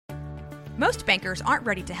Most bankers aren't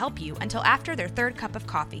ready to help you until after their third cup of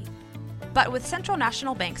coffee. But with Central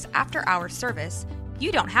National Bank's after-hours service,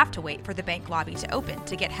 you don't have to wait for the bank lobby to open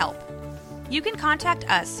to get help. You can contact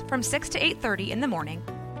us from 6 to 8:30 in the morning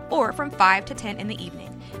or from 5 to 10 in the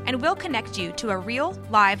evening, and we'll connect you to a real,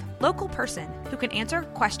 live, local person who can answer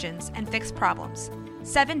questions and fix problems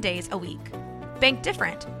 7 days a week. Bank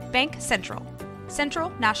different. Bank Central. Central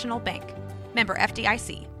National Bank. Member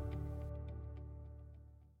FDIC.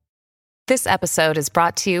 This episode is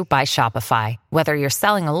brought to you by Shopify. Whether you're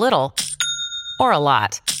selling a little or a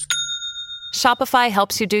lot, Shopify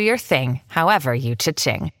helps you do your thing, however you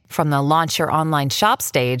cha-ching. From the launch your online shop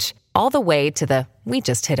stage, all the way to the we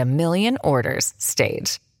just hit 1 million orders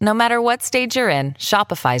stage. No matter what stage you're in,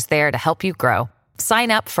 Shopify's there to help you grow.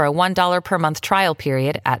 Sign up for a $1 per month trial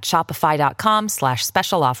period at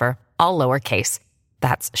shopify.com/special offer, all lowercase.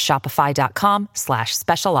 That's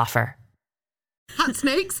shopify.com/special offer. Hot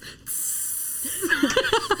snakes?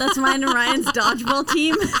 That's mine and Ryan's dodgeball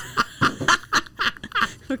team.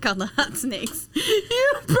 We're called the Hot Snakes.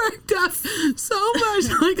 You perked up so much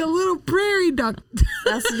like a little prairie dog.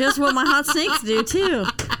 That's just what my hot snakes do, too.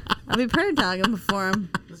 I'll be prairie dogging before them.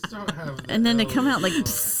 And then they come out like,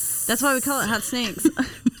 psst. That's why we call it hot snakes.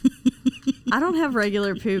 I don't have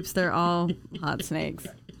regular poops. They're all hot snakes.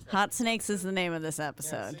 Hot Snakes is the name of this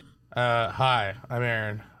episode. Hi, I'm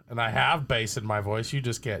Aaron. And I have bass in my voice. You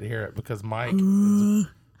just can't hear it because Mike has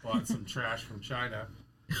bought some trash from China.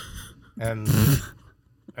 And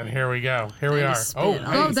here we go. Here we are.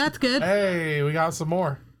 Oh, that's good. Hey, we got some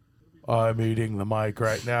more. I'm eating the mic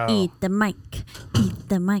right now. Eat the mic. Eat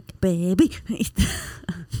the mic, baby.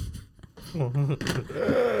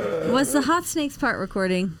 Was the Hot Snakes part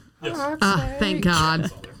recording? Yes. Thank God.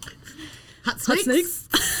 Hot snakes?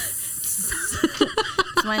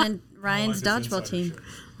 It's mine and Ryan's dodgeball team.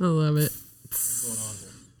 I love it.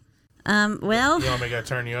 Well, You want me to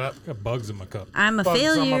turn you up? Got bugs in my cup. I'm a Bugs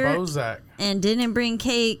on my failure Bozak. and didn't bring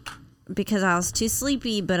cake because I was too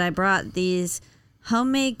sleepy, but I brought these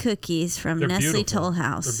homemade cookies from They're Nestle beautiful. Toll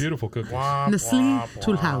House. They're beautiful cookies. Womp, Nestle womp,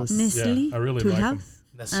 Tool womp. House. Nestle Yeah, I really Tool like them. House.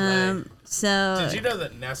 Nestle. So, Did you know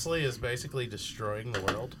that Nestle is basically destroying the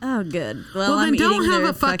world? oh, good. Well, I'm then don't eating have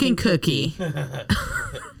their a fucking cookie.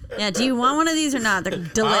 Yeah, do you want one of these or not? They're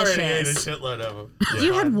I already ate a delicious. shitload of them.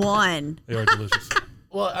 You had one. They are delicious.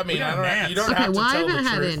 Well, I mean, got I don't. gnats. You don't Okay, have to well, I tell the haven't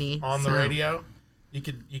had truth any, on the so. radio. You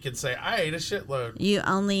could say I ate a shitload. You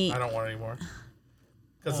only. I don't want any more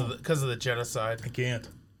because of the genocide. I can't.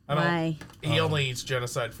 I don't. Why? He only eats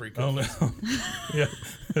genocide-free Oh, cookies. no. Yeah,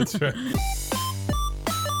 that's right.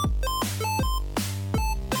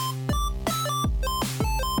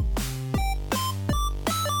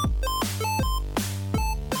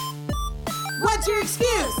 What's your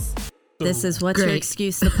excuse? This is What's Your Great.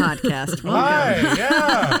 Excuse, the podcast. Hi,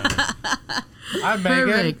 yeah. I'm Megan.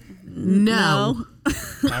 Perfect. No.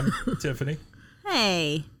 I'm Tiffany.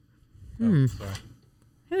 Hey, Oh, sorry.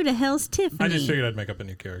 who the hell's Tiffany? I just figured I'd make up a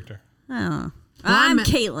new character. Oh. I'm I'm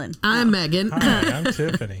Caitlin. I'm Megan. Hi, I'm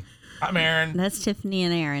Tiffany. I'm Aaron. That's Tiffany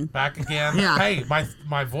and Aaron. Back again. Yeah. Hey,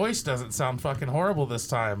 my voice doesn't sound fucking horrible this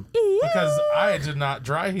time because I did not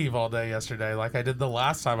dry heave all day yesterday like I did the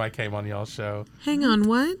last time I came on y'all's show. Hang on,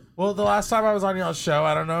 what? Well, the last time I was on y'all's show,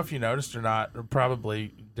 I don't know if you noticed or not, or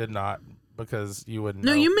probably did not because you wouldn't.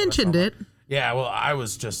 No, know you what I mentioned sound it. like. Yeah, well, I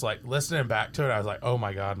was just like listening back to it. I was like, oh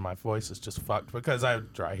my God, my voice is just fucked because I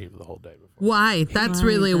dry heaved the whole day before. Why? That's Why,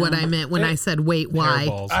 really what though? I meant when I said, wait, why?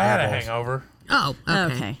 Hairballs, I had a hairballs. hangover. Oh,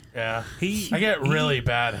 okay. Okay. Yeah. He- I get really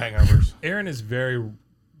bad hangovers. Aaron is very,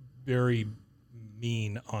 very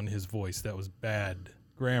mean on his voice. That was bad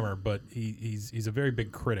grammar, but he's a very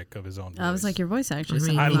big critic of his own voice. I was like, your voice actually I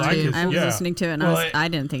mean, sounds I like good. it. I was Yeah. listening to it and Well, I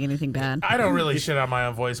didn't think anything bad. I don't really shit on my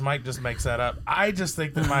own voice. Mike just makes that up. I just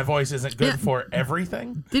think that my voice isn't good Yeah. for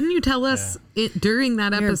everything. Didn't you tell us during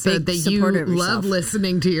that You're a episode big that you supporter of love yourself.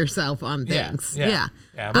 listening to yourself on Yeah, things? yeah.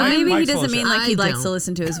 But Mike- maybe he Mike's doesn't full mean of like he I likes don't. to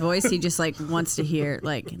listen to his voice. He just like wants to hear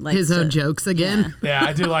like His own jokes again. Yeah,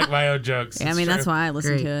 I do like my own jokes. Yeah, I It's mean that's true. why I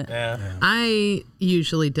listen Great. to it. Yeah. I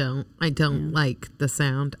usually don't. I don't like the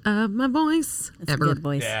sound of my voice It's a ever. good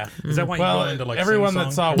voice. Yeah. Is that why you Well, go into like everyone that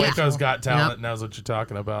sing-song? saw Yeah. Waco's Got Talent Yep. knows what you're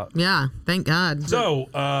talking about. Yeah, thank God. So,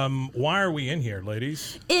 why are we in here,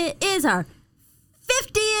 ladies? It is our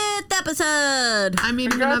 50th episode. I'm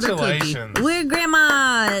eating another cookie. Congratulations. We're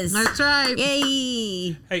grandmas. That's right.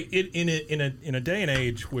 Yay. Hey, in a day and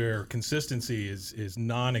age where consistency is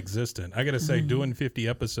non-existent, I got to say, doing 50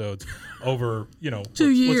 episodes over 2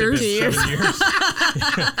 years. 7 years.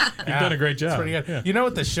 You've done a great job. Pretty good. Yeah. You know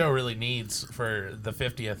what the show really needs for the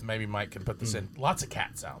 50th? Maybe Mike can put this in. Lots of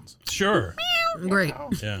cat sounds. Sure. Great.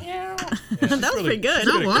 Yeah. That was pretty good.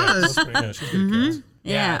 That was. Yeah, she's good at cats.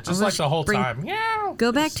 Yeah, just like the whole time. Yeah.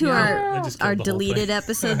 Go back to I just our killed the whole deleted thing.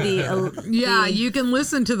 episode, Yeah, the you can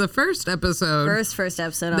listen to the first episode first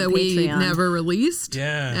episode on that we Patreon. never released.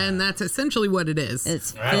 Yeah. And that's essentially what it is.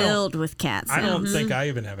 It's filled with cat I don't sounds. think I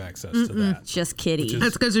even have access to that. Just kitty. Which is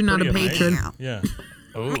That's because you're not a pretty patron. amazing. Yeah.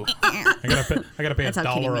 Ooh. I gotta pay That's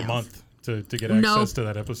how kitty $1 a meows. month to get No. access to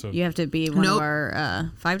that episode. You have to be one Nope. of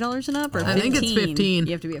our $5 and up, or I think it's 15.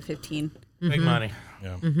 You have to be at 15. Big money.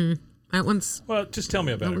 Yeah. That one's Well, just tell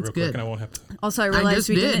me about it one's real quick, good. and I won't have to. Also, I realized just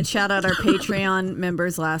we did. didn't shout out our Patreon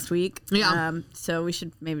members last week. Yeah. So we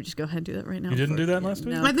should maybe just go ahead and do that right now. You didn't do that last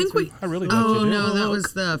week? No, I think 'cause we. I really thought Oh you did. no, that was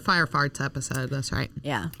the Fire Farts episode. That's right.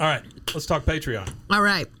 Yeah. All right, let's talk Patreon. All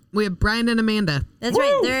right, we have Brian and Amanda. That's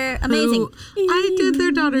right. They're amazing. Who I did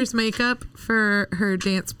their daughter's makeup for her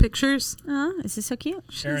dance pictures. Oh, this is so cute.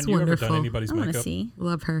 She's Aaron, you ever wonderful. done anybody's I want to makeup? see.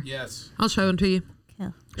 Love her. Yes. I'll show them to you. Yeah,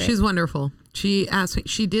 great. She's wonderful. She asked me.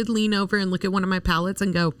 She did lean over and look at one of my palettes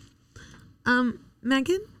and go,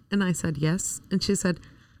 Megan? And I said yes. And she said,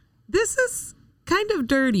 "This is kind of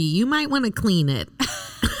dirty. You might want to clean it."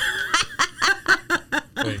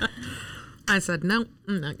 Wait, I said, "No,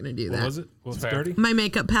 I'm not going to do what that." was it? What's Fair. dirty? My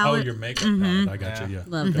makeup Oh, palette. your makeup palette. I got you. Yeah.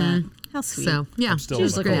 Love that. How sweet. So yeah, I'm still She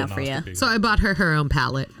was in the looking out for you. colonoscopy. so I bought her own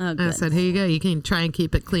palette. Oh, and I good. said, "Here you go. You can try and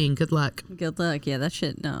keep it clean. Good luck." Good luck. Yeah, that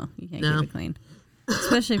shit. No, you can't No. keep it clean.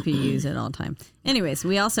 Especially if you use it all the time. Anyways,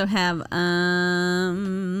 we also have You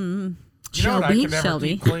know what I Shelby? can never Shelby.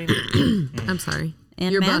 keep clean? I'm sorry.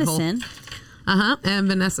 and Your Madison. And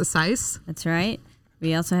Vanessa Seiss. That's right.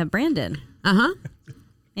 We also have Brandon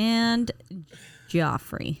and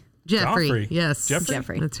Joffrey. Jeffrey. Joffrey. Yes.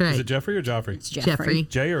 Jeffrey. That's Is right. it Jeffrey or Joffrey? It's Jeffrey. Jeffrey.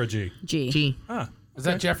 J or a G? G. G. Ah, Is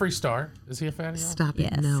that Jeffree Star? Is he a fan of y'all? Stop it.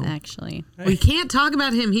 Yes, No. actually. We can't talk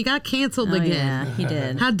about him. He got canceled Oh, again. yeah, he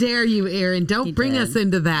did. How dare you, Aaron? Don't He bring did. us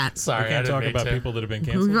into that. Sorry, we I can't didn't talk mean about to. people that have been We've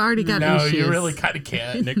canceled. already got No, issues. you really kind of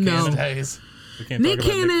can't. Nick No. Cannon. These days. We can't Nick talk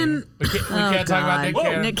about Cannon. We can't talk about Nick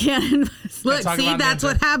Cannon. Nick Cannon. Look, talk see, about that's Ninja.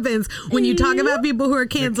 what happens when you talk about people who are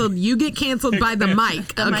canceled. You get canceled by the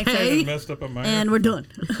mic, The mic Cannon okay? messed up on my And we're done.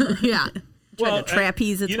 Yeah. to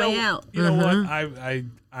trapeze its way out. You know what?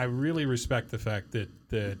 I really respect the fact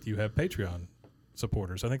that you have Patreon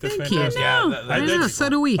supporters. I think that's Thank you. fantastic. Yeah, I know, so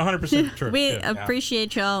do we. 100% true. We Yeah.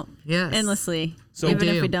 appreciate y'all Yes. endlessly, So- even We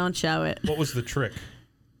if do. we don't show it. What was the trick?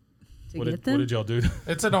 To What get did, them? what did y'all do?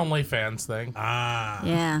 It's an OnlyFans thing. Ah,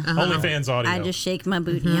 Yeah. OnlyFans audio. I just shake my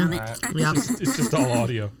booty on it. Yep. It's just all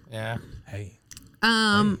audio. Yeah. Hey,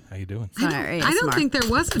 Um, how you doing? Sorry, I don't ASMR. think there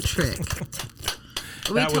was a trick.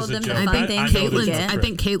 we that was told a them joke. to I find think things to Caitlin's. get. I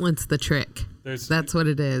think Caitlin's the trick. There's That's what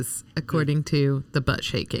it is, according to the butt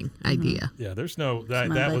shaking idea. yeah. There's no that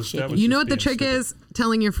my that butt was shaking. that was. You know just what the being trick stupid. is?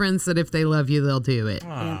 Telling your friends that if they love you, they'll do it.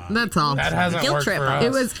 That's all. That hasn't Guilt worked trip for us. us.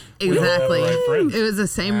 It was don't have the exactly. right friends. It was the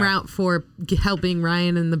same route for helping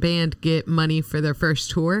Ryan and the band get money for their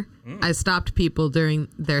first tour. I stopped people during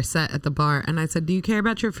their set at the bar and I said, "Do you care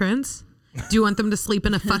about your friends? Do you want them to sleep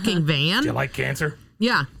in a fucking van? Do you like cancer?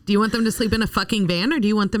 Yeah. Do you want them to sleep in a fucking van or do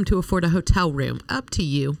you want them to afford a hotel room? Up to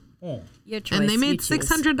you." Your choice. And they you made choose.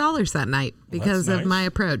 $600 that night because nice. of my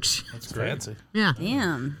approach. It's fancy. Yeah.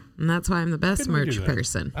 Damn. And that's why I'm the best couldn't we do merch that?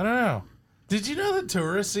 person. I don't know. Did you know that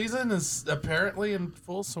tourist season is apparently in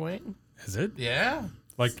full swing? Is it Yeah.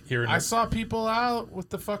 like here in I saw people out with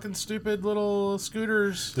the fucking stupid little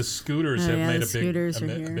scooters. the scooters Oh, have yeah, made the scooters are a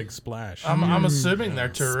here. big splash? I'm assuming they're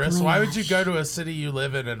tourists. Why would you go to a city you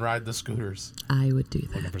live in and ride the scooters? I would do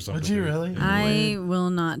that. For something Would to you do. really? I will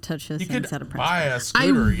not touch this You could things out of buy principle. a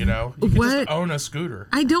scooter, you know. You could What? just own a scooter.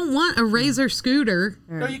 I don't want a Razor scooter.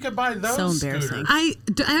 No, you could buy those So embarrassing.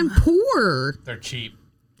 scooters. I'm poor. They're cheap.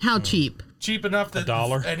 How cheap? Cheap enough that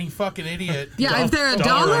 $1? any fucking idiot. Yeah, if they're a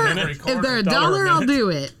dollar dollar, a minute. if they're a $1 a dollar, I'll minute. do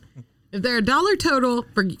it. If they're a dollar total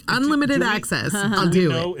for unlimited do we- access, I'll do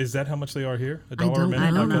No, it. is that how much they are here? $1 a don't- minute? I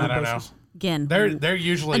don't like know. other I don't know. places? Again, They're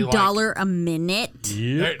usually a like dollar a minute.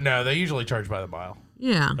 Yep. No, they usually charge by the mile.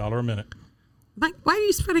 Yeah. $1 a minute. Like, why are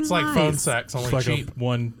you spreading It's like lies? phone sex, only It's like cheap. a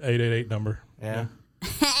 1-888 number. Yeah.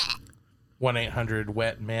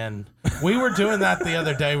 1-800-WET-MEN. We were doing that the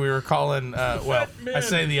other day. We were calling, well, I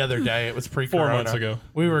say the other day. It was pre-corona. 4 months ago.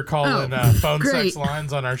 We were calling Oh, phone great. sex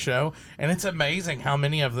lines on our show, and it's amazing how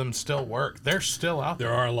many of them still work. They're still out There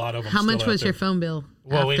there. are a lot of them. How still much out was your there. phone bill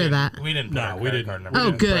Well, we after didn't, that? we didn't put No, our we credit didn't. card number. Oh,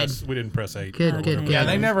 we didn't good. we didn't press 8. Good, good, Yeah, good.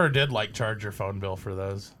 they never did like charge your phone bill for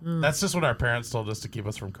those. Mm. That's just what our parents told us to keep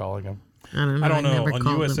us from calling them. I don't know. I don't know. never On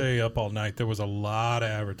called USA them. Up All Night, there was a lot of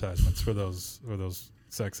advertisements for those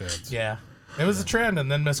sex ads. Yeah. It was a trend,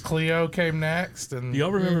 and then Miss Cleo came next, and Do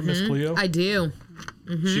y'all remember Miss Cleo? I do.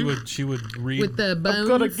 She would read With the bones. I'm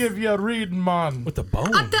gonna give you a reading, man. with the bones.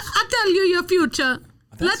 I tell you your future.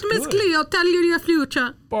 That's Let Miss good. Cleo tell you your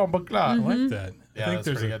future. Bomba I clock. like that. Yeah, I think that's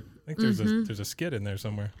there's pretty a good. I think there's a skit in there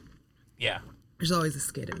somewhere. Yeah. There's always a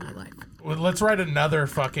skit in my life. Well, let's write another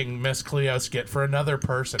fucking Miss Cleo skit for another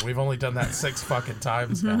person. We've only done that 6 fucking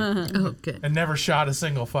times now, Oh, good. and never shot a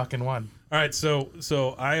single fucking one. All right, so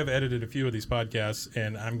I have edited a few of these podcasts,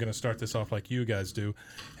 and I'm going to start this off like you guys do.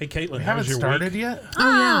 Hey, Caitlin, We how haven't was your started week? yet.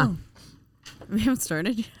 Oh, We haven't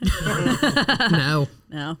started yet. yeah. No.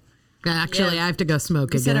 No. Actually, Yeah. I have to go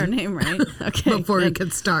smoke You said our again name, right? Okay. before we good.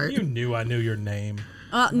 could start. You knew I knew your name.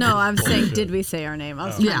 No, I'm saying, did we say our name? I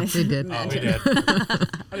was trying Yeah, to we did. Oh, we imagine. did.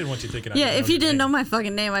 I didn't want you thinking. Yeah, if you your didn't know name. my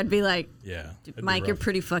fucking name, I'd be like, Yeah, it'd be Mike, you're rough.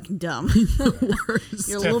 pretty fucking dumb. Worst.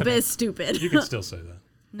 You're a little Tiffany. bit stupid. You can still say that.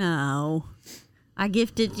 No. I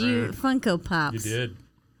gifted you Funko Pops. You did.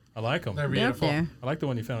 I like them. They're They're up beautiful. there. I like the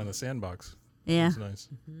one you found in the sandbox. Yeah. It's nice.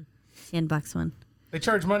 Sandbox one. They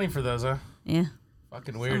charge money for those, huh? Yeah.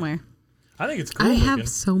 Fucking weird. Somewhere. I think it's cool I looking. have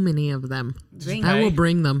so many of them. Bring I pay? will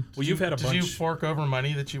bring them. Well, you've had a Did bunch. you fork over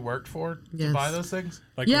money that you worked for to Yes. buy those things?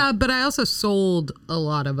 Like Yeah, but I also sold a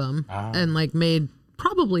lot of them and like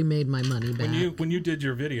probably made my money back. when you did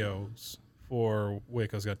your videos for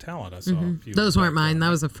Waco's Got Talent, I saw a few. Those weren't mine. That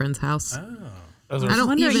background. was a friend's house. Those I don't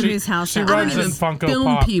wondering even- whose house she that I don't runs was. in even Funko film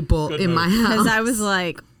Pop. people Good in move. my Because house. I was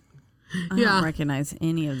like, I Yeah. don't recognize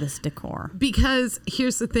any of this decor. Because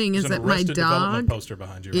here's the thing: There's is an that my Arrested Development dog. poster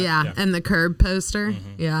behind you. Right? Yeah, and the curb poster.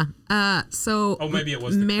 Yeah. So Oh, maybe it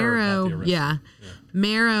was the curb, not Marrow. the arrest. Yeah.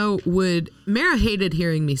 Marrow hated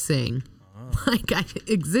hearing me sing. Like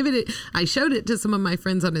I showed it to some of my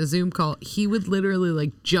friends on a Zoom call. He would literally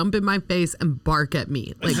like jump in my face and bark at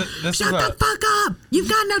me. Like, this shut is the fuck up! You've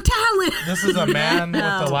got no talent. This is a man with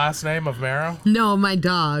the last name of Marrow. No, my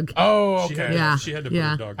dog. Oh, She okay. had, Yeah. she had to put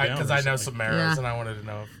Yeah. her dog down. Because I know recently, some Marrows, Yeah. and I wanted to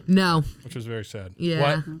know. No. which was very sad. Yeah.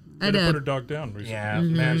 What? I Had to put her did. dog down recently. Yeah,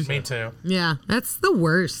 man, me too. Yeah. That's the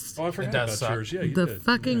worst. Oh, I forgot does about suck. yours. Yeah, you The did.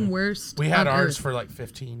 fucking worst. We had on ours earth. for like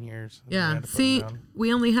 15 years. We Yeah. had to put See, them down.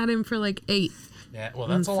 we only had him for like 8. Yeah, well,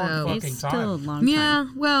 that's a long So- fucking It's still a time. long time. Yeah.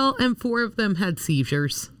 Well, and 4 of them had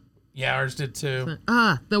seizures. Yeah, ours did too.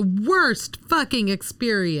 The worst fucking He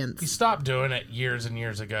experience. stopped doing it years and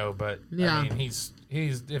years ago, but Yeah. I mean,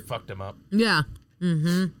 it fucked him up. Yeah.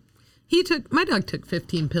 My dog took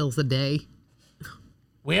 15 pills a day.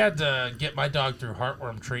 We had to get my dog through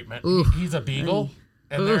heartworm treatment. He's a beagle,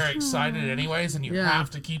 and they're excited anyways, and you Yeah.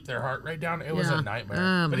 have to keep their heart rate down. It was Yeah. a nightmare.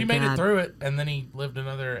 Oh, but he my made God. it through it, and then he lived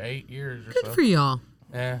another 8 years or Good so. for y'all.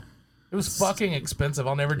 Yeah. It was fucking expensive.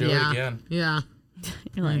 I'll never do Yeah. it again. Yeah.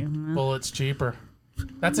 You're like, Bullets cheaper.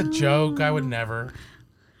 That's a joke. I would never.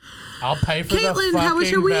 I'll pay for the Caitlin, fucking how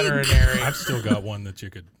was your week? veterinary. I've still got one that you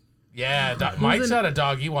could. Yeah, Mike's had a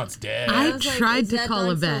dog he wants dead. I was like, tried is to that call a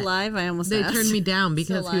dog still vet. alive? I almost They asked. turned me down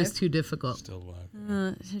because he was alive? too difficult. Still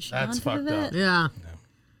alive. Has she That's gone to the fucked vet? up. Yeah.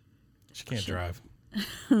 She can't drive.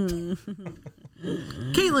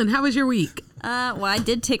 Caitlin, how was your week? Well, I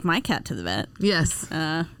did take my cat to the vet. Yes.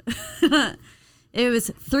 It was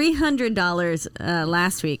 $300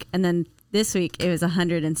 last week, and then this week it was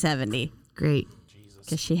 $170 Great.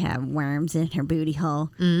 because she had worms in her booty hole,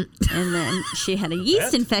 Mm. and then she had a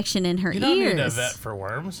yeast infection in her You don't ears. need a vet for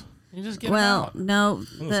worms. You just get Well, them out. no,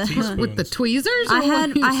 Those the, teaspoons. With the tweezers? I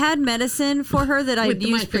or had medicine for her that I'd With my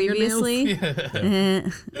used previously,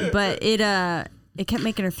 but it kept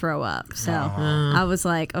making her throw up. So I was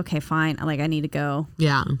like, okay, fine. I need to go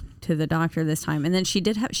Yeah. to the doctor this time. And then she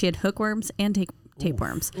had hookworms and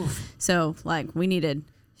tapeworms. So we needed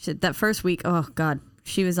that first week. Oh God,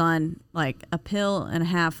 she was on like a pill and a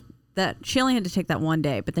half. That she only had to take that one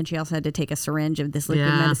day, but then she also had to take a syringe of this liquid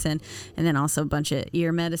Yeah. medicine, and then also a bunch of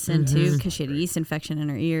ear medicine too, because she had a yeast infection in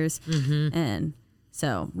her ears. And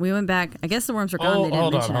so we went back. I guess the worms were gone. They didn't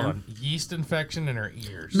Hold mention on. them. Yeast infection in her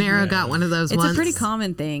ears. Mara got one of those It's once. a pretty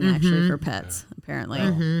common thing actually for pets.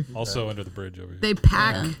 Apparently, Also under the bridge over here. They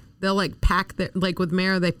pack. They'll pack their with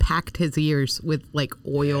Mara. They packed his ears with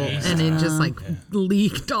oil, and it just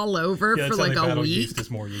leaked all over Yeah, for that's how they a battle week. yeast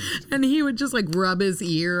is more yeast. And he would just rub his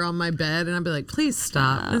ear on my bed, and I'd be like, "Please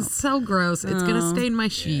stop! It's so gross. It's gonna stain my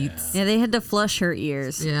sheets." yeah, they had to flush her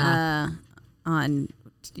ears. Yeah. On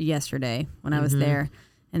yesterday when I was there,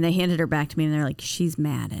 and they handed her back to me, and they're like, "She's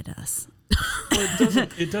mad at us." Well,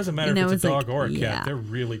 it doesn't matter You know, if it's a it's like, dog or a cat. yeah. They're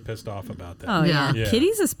really pissed off about that. Oh yeah, Yeah. Yeah.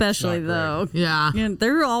 kitties especially Not though. Yeah. Yeah,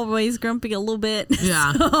 they're always grumpy a little bit.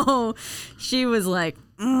 Yeah. So she was like,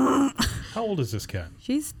 How old is this cat?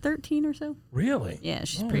 she's 13 or so. Really? Yeah,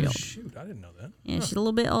 she's Oh, pretty old. Shoot, I didn't know that. Yeah, she's a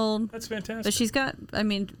little bit old, That's fantastic. but she's got,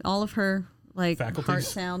 all of her like heart Faculties?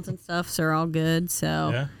 sounds and stuff are all good. So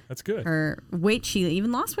Yeah, that's good. her weight, she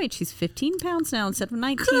even lost weight. She's 15 pounds now instead of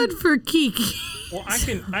 19. Good for Kiki. Well,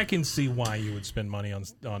 I can see why you would spend money on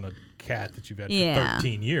a cat that you've had for Yeah.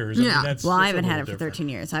 13 years. Yeah. That's, Well, that's I a haven't had her little for 13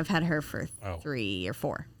 years. I've had her for Oh. 3 or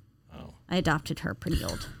 4. Oh. I adopted her pretty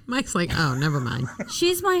old. Mike's like, oh, never mind.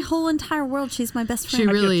 She's my whole entire world. She's my best friend. She I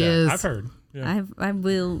get really that. is. I've heard. Yeah. I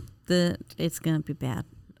will. It's gonna be bad.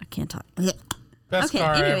 I can't talk. Best Okay,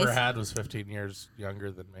 car I anyways. ever had was 15 years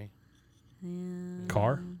younger than me.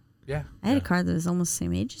 Car? Yeah. I had a car that was almost the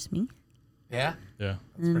same age as me. Yeah. Yeah.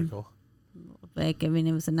 That's pretty cool. Like, I mean,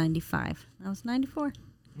 it was a 95. I was 94.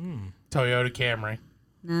 Toyota Camry.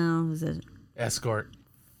 No, it was a Escort.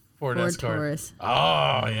 Ford Ford Escort. Taurus.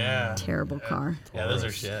 Oh, yeah. Terrible car. Yeah, those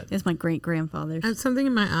are shit. It was my great grandfather's. I have something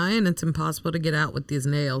in my eye, and it's impossible to get out with these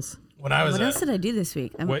nails. When I was What else did I do this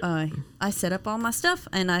week? Wait. I set up all my stuff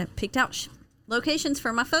and I picked out locations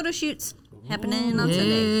for my photo shoots happening on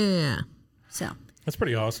Sunday. Yeah. So, That's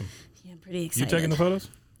pretty awesome. yeah, I'm pretty You excited. taking the photos?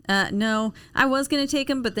 No, I was going to take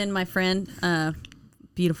them, but then my friend,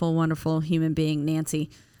 beautiful, wonderful human being, Nancy,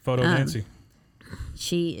 Photo Nancy.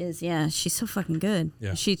 she is, she's so fucking good.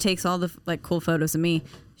 Yeah. She takes all the like cool photos of me.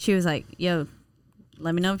 She was like, yo,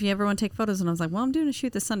 let me know if you ever want to take photos. And I was like, well, I'm doing a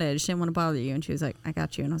shoot this Sunday. I just didn't want to bother you. And she was like, I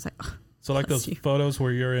got you. And I was like, oh, So like bless those you. photos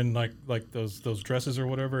where you're in like those dresses or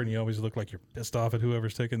whatever, and you always look like you're pissed off at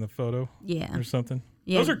whoever's taking the photo Yeah. or something.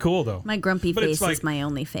 Yeah. Those are cool though. My grumpy But it's face like- is my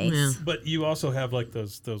only face. Yeah. But you also have like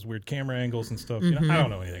those weird camera angles and stuff. You know, I don't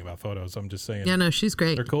know anything about photos. I'm just saying Yeah, no, she's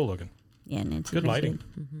great. they're cool looking. Yeah, Nancy. Good lighting.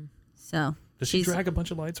 So, Does she she's, drag a bunch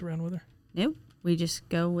of lights around with her? nope. We just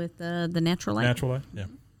go with the natural light. Natural light. Yeah.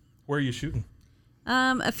 Where are you shooting?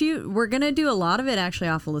 We're gonna do a lot of it actually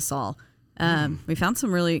off of LaSalle. We found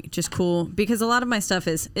some really just cool because a lot of my stuff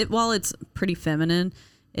while it's pretty feminine,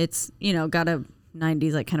 it's got a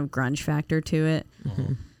 90s like kind of grunge factor to it.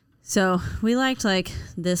 So we liked like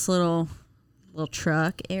this little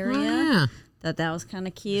truck area. Oh, yeah. That was kind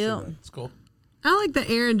of cute. It's cool. I like that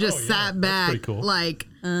Aaron just Oh, yeah, sat that's back pretty cool. like,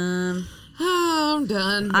 oh, I'm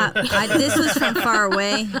done. This was from far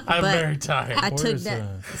away, I'm but very tired. I took is, that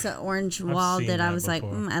it's an orange wall seen that I that was like,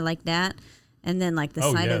 before. I like that. And then like the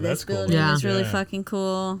Oh, side yeah, of this that's cool. building Yeah. is really Yeah. fucking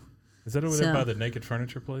cool. Is that over there So- by the Naked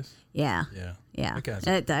Furniture place? Yeah. Yeah. Yeah. That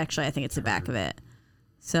guy's- Actually, I think it's the back of it.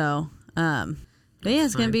 So, but yeah,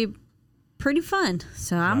 it's going to be pretty fun.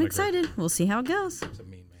 So I'm Not a great- excited. We'll see how it goes. He's a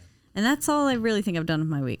mean man. And that's all I really think I've done with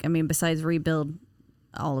my week. I mean, besides rebuild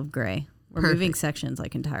Olive Gray. We're moving Perfect. sections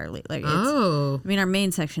like entirely. Like Oh, I mean, our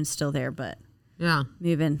main section's still there, but yeah.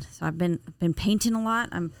 moving. So I've been painting a lot.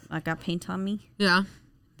 I got paint on me. Yeah.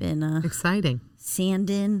 Been Exciting.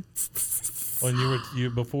 sanding. When you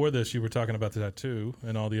before this, you were talking about the tattoo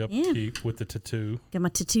and all the upkeep with the tattoo. Got my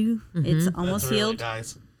tattoo. It's almost That's really healed.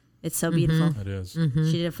 nice. It's so beautiful. It is.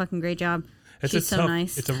 She did a fucking great job. It's She's a so tough,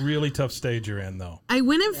 nice. It's a really tough stage you're in, though. I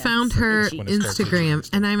went and found her When it starts itching and Instagram,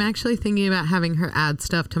 stuff. and I'm actually thinking about having her add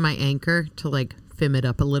stuff to my anchor to like fim it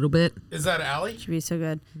up a little bit. Is that Allie? Should be so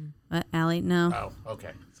good. What, Allie? No. Oh,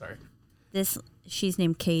 okay. Sorry. She's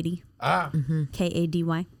named Katie. Ah. Kady.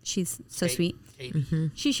 She's so sweet.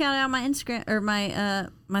 Katie. She shouted out my Instagram or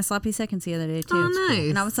my sloppy seconds the other day too. Oh, nice.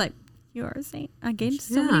 And I was like, "You are a saint." I gained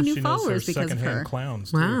so Yeah. many new She knows followers her because of secondhand her.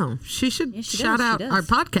 clowns. Too. Wow. She should Yeah, she shout does, she out does. our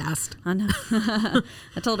podcast. I know.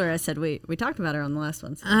 I told her. I said we talked about her on the last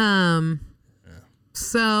one. So.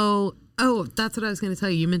 So, that's what I was going to tell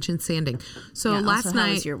you. You mentioned sanding. So Yeah, last also, how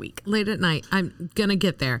night, was your week? late at night, I'm going to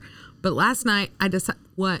get there. But last night I decided,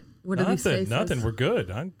 what did we say? Nothing. sis? We're good.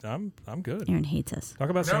 I'm good. Aaron hates us. Talk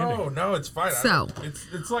about sanding. No, it's fine. So,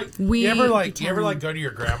 it's like we- you ever go to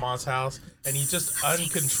your grandma's house and you just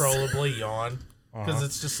uncontrollably yawn because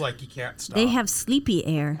it's just like you can't stop. They have sleepy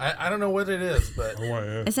air. I don't know what it is, but Oh,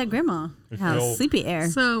 yeah. I said grandma It's has the old- sleepy air.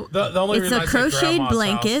 So, the only It's reason the I say crocheted grandma's house-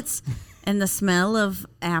 blankets and the smell of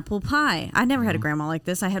apple pie. I never had a grandma like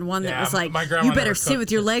this. I had one that Yeah, was like, my grandma you better never sit cooked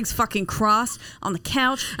with your it. legs fucking crossed on the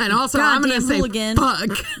couch. and you also I'm going to goddamn say hooligan.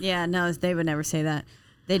 fuck. Yeah, no, they would never say that.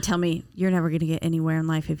 They'd tell me, you're never going to get anywhere in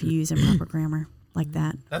life if you use improper grammar like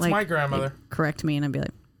that. That's Like, my grandmother. they'd correct me, and I'd be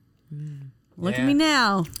like, look Yeah. at me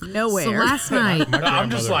now. Nowhere. So last night,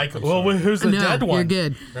 I'm just like, I'm well, sorry. who's the no, dead one? you're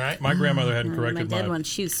good. Right? My grandmother hadn't my corrected dead one,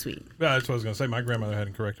 she was sweet. Yeah, that's what I was gonna say. My grandmother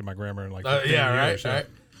hadn't corrected my grammar in like 15 Yeah, years. right.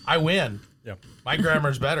 I win. Yeah. My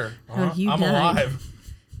grammar's better. Oh, you I'm died. alive.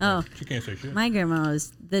 Oh, She can't say shit. my grandma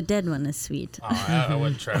was, the dead one is sweet. Oh, I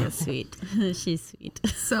wouldn't try to. Sweet. She's sweet.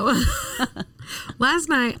 So last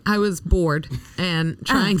night I was bored and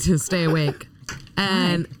trying to stay awake.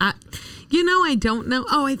 And I don't know.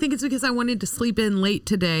 Oh, I think it's because I wanted to sleep in late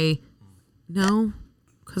today. No,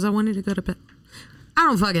 because I wanted to go to bed. I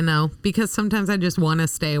don't fucking know because sometimes I just want to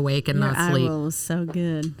stay awake and Your not eye sleep. roll was so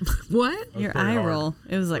good. What? Your pretty eye hard. roll.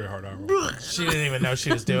 It was like Very hard eye roll. She didn't even know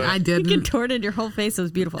she was doing I it. you didn't. contorted your whole face. It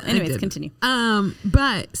was beautiful. Anyways, did. continue.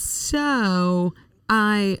 But so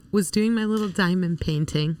I was doing my little diamond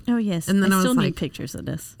painting. Oh yes, And then I was still like- need pictures of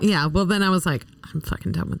this. Yeah, well, then I was like, I'm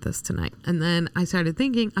fucking done with this tonight. And then I started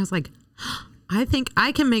thinking, I was like, I think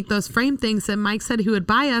I can make those frame things that Mike said he would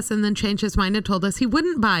buy us and then changed his mind and told us he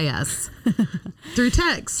wouldn't buy us through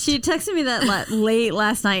text. She texted me that late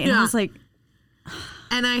last night, and Yeah. I was like,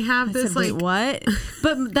 And I have I this said, wait, like, what?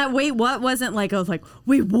 But that wait, what wasn't like, I was like,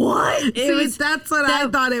 wait, what? It See, was, that's what I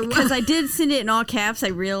thought it was. Because I did send it in all caps, I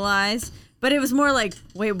realized. But it was more like,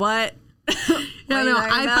 wait, what? yeah, no,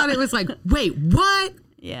 I thought it was like, wait, what?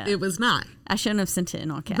 Yeah. It was not. I shouldn't have sent it in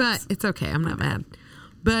all caps. But it's okay. I'm not mad.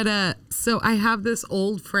 But so I have this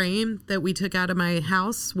old frame that we took out of my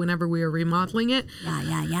house whenever we were remodeling it.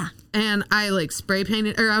 yeah. And I like spray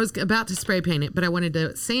painted, or I was about to spray paint it, but I wanted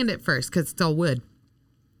to sand it first because it's all wood.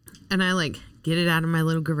 And I like get it out of my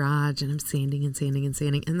little garage and I'm sanding and sanding and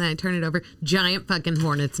sanding. And then I turn it over, giant fucking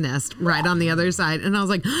hornet's nest right on the other side. And I was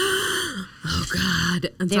like, oh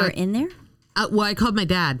God. And They so were in there? well, I called my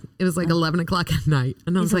dad. It was like 11 o'clock at night.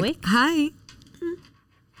 And I was He's like, awake? hi.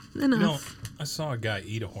 You know, Enough. I saw a guy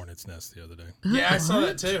eat a hornet's nest the other day. Yeah, I saw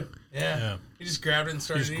that too. Yeah. Yeah. He just grabbed it and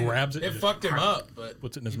started just eating grabs it It and fucked him up, but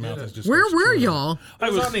Puts it in his he mouth did and it. just Where starts were chewing it. y'all? I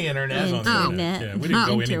was on the internet. I was on the internet. Yeah, we didn't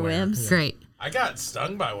go anywhere. Interwebs. Great. I got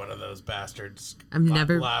stung by one of those bastards. I've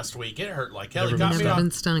never- last week. It hurt like hell. Never He got me Never on.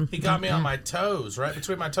 been stung. He got me on my toes, right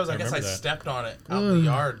between my toes. I guess I remember that. stepped on it out in the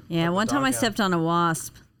yard. Yeah, with one the time I dog out. stepped on a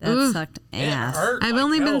wasp. That sucked It ass. hurt. I've like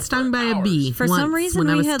only hell been for stung by a hours. bee. For some once reason, when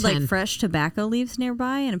I we was had 10. like fresh tobacco leaves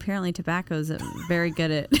nearby, and apparently tobacco's very good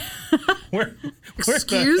at. Where Excuse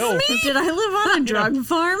the hell- me? Did I live on a drug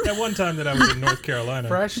farm? That one time that I was in North Carolina.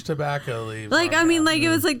 Fresh tobacco leaves. Like, on I mean, that. like it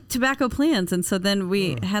was like tobacco plants, and so then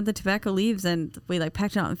we had the tobacco leaves, and we like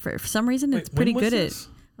packed it on. For some reason, it's Wait, pretty when was good at. this?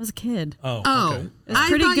 I was a kid. Oh, Oh, okay. I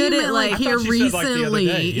pretty thought good you at, meant like- like I here thought you said, like, the other recently.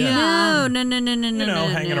 day, yeah. No. You know,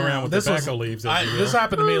 hanging around with This was- tobacco leaves. as you This will.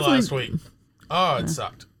 happened to me last week. Oh, it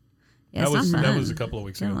sucked. Yeah, it's That was not that fun. was a couple of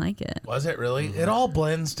weeks Didn't ago. like it. Was it really? It all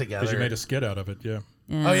blends together. Because you made a skit out of it, yeah.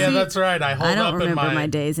 Yeah. Oh yeah, that's right. I hold I don't up in remember my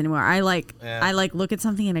days anymore. I like Yeah. look at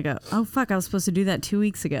something and I go, oh fuck, I was supposed to do that 2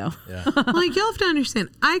 weeks ago. Yeah. Like, y'all have to understand.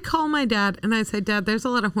 I call my dad and I say, Dad, there's a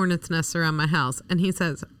lot of hornets' nests around my house. And he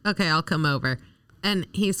says, okay, I'll come over. And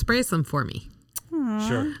he sprays them for me.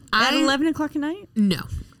 Sure. At 11 o'clock at night? No.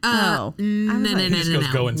 Oh. No, I was no, like- no, He just no, goes,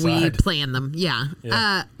 no. "Go We inside." plan them. Yeah.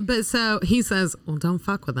 Yeah. But so he says, well, don't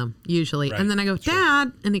fuck with them usually. Right. And then I go, Sure.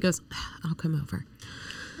 Dad. And he goes, I'll come over.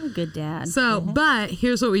 Oh, good dad. So, but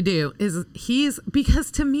here's what we do is because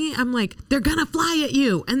to me, I'm like, they're going to fly at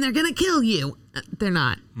you and they're going to kill you. They're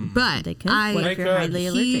not. But they could. What They if you're could. highly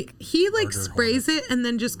allergic? he like sprays it and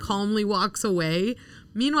then just calmly walks away.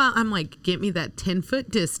 Meanwhile, I'm like, get me that 10-foot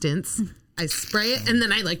distance. I spray it and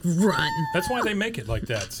then I like run. That's why they make it like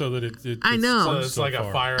that, so that it I know. So Oh, it's so like a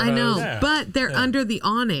far. fire. I know, hose. Yeah. but they're Yeah. under the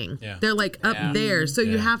awning. Yeah. They're like up there, so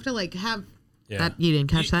you Yeah. have to like have Yeah. that. You didn't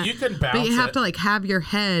catch You- that. you can but you bounce have it. to like have your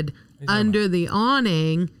head under the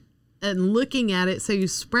awning and looking at it, so you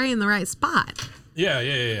spray in the right spot. Yeah.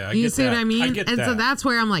 I You get see that. what I mean? get and that. so that's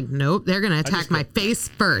where I'm like, nope, they're gonna attack just my go- face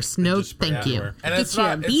first. No, just spray thank you. everywhere. And it's Get you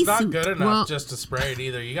a not. bee It's not suit. good enough Well- just to spray it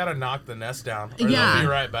either. You got to knock the nest down. Or Yeah. they'll be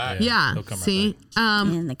right back. Yeah. They'll come right See,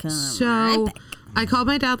 And they come so right back. I called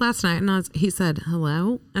my dad last night, and he said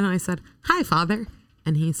hello, and I said hi, Father,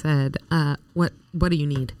 and he said, what do you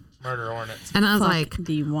need? Murder hornets. And I was Fuck like,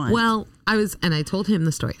 do you want? Well, and I told him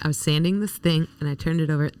the story. I was sanding this thing, and I turned it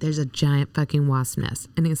over. There's a giant fucking wasp nest,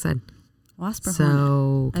 and he said, Wasp or hornet?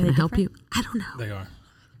 so can they I help different? you? I don't know. They are.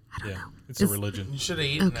 I don't know. It's a religion. You should have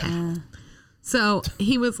eaten Okay. it. So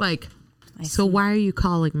he was like, so why are you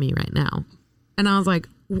calling me right now? And I was like,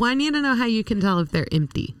 well, I need to know how you can tell if they're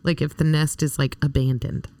empty, like if the nest is like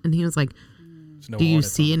abandoned. And he was like, There's no do you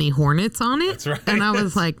hornets see on it. any hornets on it? That's right. And I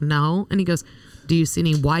was like, no. And he goes, do you see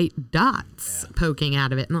any white dots poking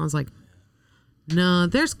out of it? And I was like, no,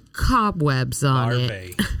 there's cobwebs on it.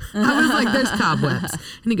 Larvae. I was like, there's cobwebs.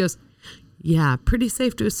 And he goes, yeah, pretty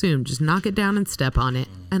safe to assume. Just knock it down and step on it.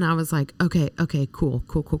 And I was like, okay, cool.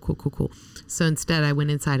 So instead, I went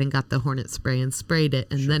inside and got the hornet spray and sprayed it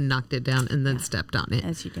and then knocked it down and then stepped on it.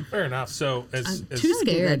 As you do. Fair enough. So as Too I do that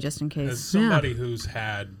scared. just in as case. somebody who's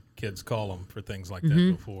had kids call them for things like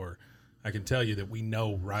that before, I can tell you that we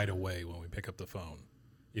know right away when we pick up the phone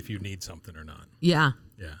if you need something or not. Yeah.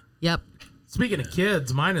 Yeah. Yep. Speaking of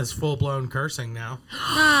kids, mine is full blown cursing now.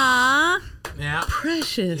 Aww, Yeah.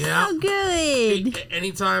 Precious. Yeah. so good.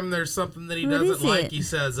 Anytime there's something that he What doesn't is like, it? he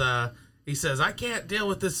says He says, I can't deal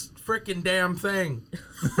with this freaking damn thing.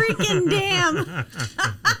 Freaking damn.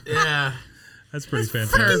 Yeah. That's pretty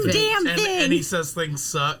fantastic. Damn thing. And he says things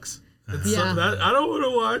sucks. It's Yeah. I don't want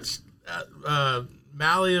to watch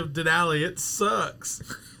Mally of Denali. It sucks.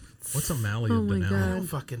 What's a Mally of Denali? I don't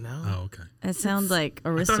fucking know. Oh, okay. It sounds like I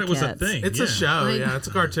Aristocats. thought it was a thing. It's a show. Yeah, it's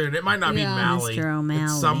a cartoon. It might not be Mally. Mr. O'Malley.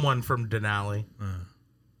 It's someone from Denali.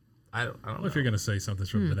 I don't Well, know. if you're going to say something's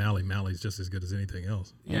from Denali, Mally's just as good as anything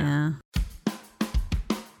else. Yeah.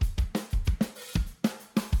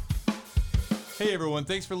 Hey everyone,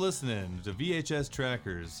 thanks for listening to VHS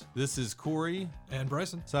Trackers. This is Corey And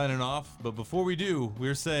Bryson. signing off, but before we do,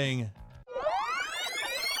 we're saying,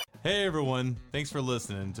 hey everyone, thanks for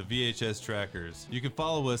listening to VHS Trackers. You can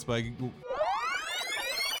follow us by...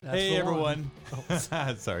 Hey everyone.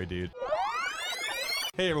 Sorry, dude.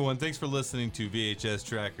 Hey everyone, thanks for listening to VHS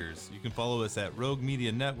Trackers. You can follow us at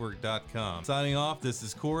roguemedianetwork.com. Signing off, this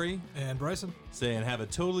is Corey. And Bryson. Saying have a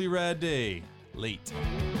totally rad day. Late.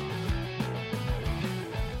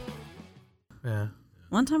 Yeah.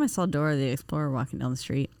 One time I saw Dora the Explorer walking down the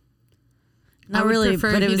street. I Not would really,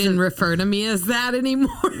 prefer but it you was didn't refer to me as that anymore.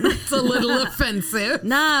 It's a little offensive.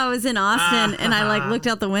 No, I was in Austin and I like looked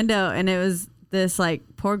out the window and it was this like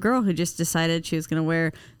poor girl who just decided she was going to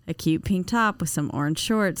wear a cute pink top with some orange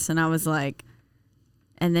shorts. And I was like,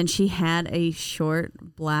 and then she had a short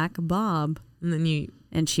black bob And then you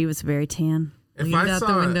and she was very tan. If leaned I out saw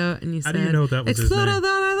the it- window and you How said, do you know that was his Explorer name?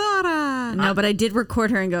 Dora Dora. No, but I did record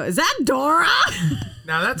her and go, is that Dora?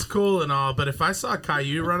 Now that's cool and all, but if I saw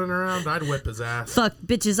Caillou running around, I'd whip his ass. Fuck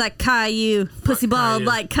bitches like Caillou. Pussy bald Caillou.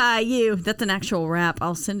 like Caillou. That's an actual rap.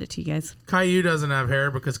 I'll send it to you guys. Caillou doesn't have hair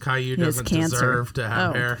because Caillou has doesn't cancer. deserve to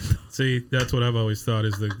have Oh. hair. See, that's what I've always thought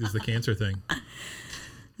is the cancer thing.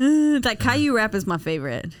 That Caillou rap is my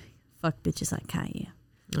favorite. Fuck bitches like Caillou.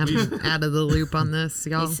 I'm out of the loop on this,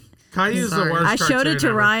 y'all. Caillou's the Sorry. worst. I showed it cartoon to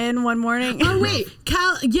ever. Ryan one morning. Oh wait,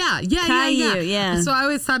 Caillou, yeah. So I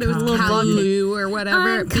always thought it was Caillou. Caillou or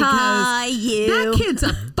whatever I'm because Caillou. that kid's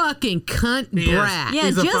a fucking cunt He is. brat. Yeah,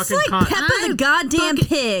 He's a just fucking like cunt. Peppa the goddamn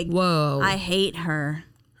pig. Whoa. I hate her.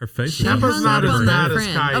 Her face. She Peppa's hung not up as on bad that as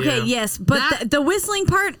friend. Caillou. Okay, yes, but That- the whistling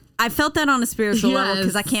part, I felt that on a spiritual level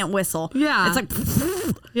because I Yes. can't whistle. Yeah. It's like,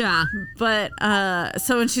 Yeah. but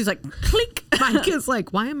so when she's like, click. My kid's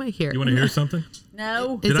like, why am I here? You want to hear something?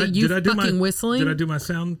 No. Is it you fucking whistling? Did I do my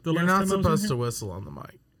sound the You're last not time I was supposed in to here? whistle on the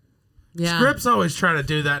mic. Yeah. Scripts always try to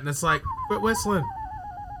do that, and it's like, quit whistling.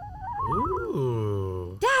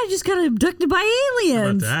 Ooh. Dad, I just got abducted by How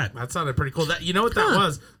aliens. about that? That sounded pretty cool. That, you know what that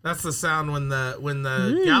was? That's the sound when the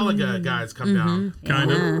Galaga guys come down.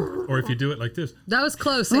 Kind of. Or if you do it like this. That was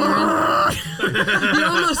close, Aaron. You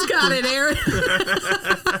almost got it, Aaron.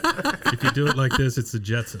 If you do it like this, it's the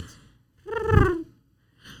Jetsons.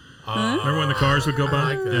 Remember when the cars would go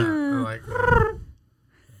by? I like that. I like that.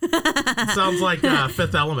 It sounds like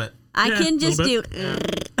Fifth Element. I Yeah, can a just little do.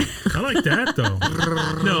 I like that though.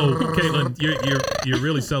 No, Caitlin, you're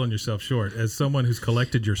really selling yourself short as someone who's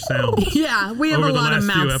collected your sounds Yeah, we have over a the lot of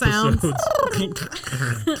last few mouth sounds.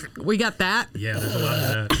 episodes. We got that. Yeah, there's a lot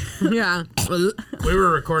of that. Yeah. We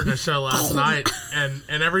were recording a show last night, and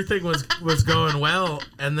everything was going well,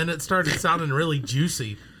 and then it started sounding really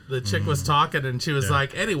juicy. The chick was talking, and she was Yeah.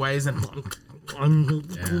 like, anyways, and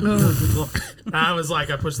I was like,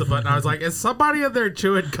 I pushed the button. I was like, is somebody in there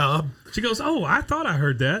chewing cub? She goes, "Oh, I thought I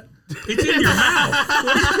heard that. It's in your mouth."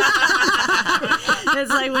 It's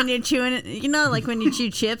like when you're chewing it, you know, like when you chew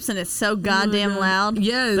chips and it's so goddamn loud.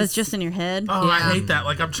 Yes. But it's just in your head. Oh, I hate that.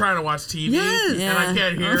 Like, I'm trying to watch TV, Yes. and I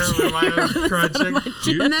can't hear my own crunching.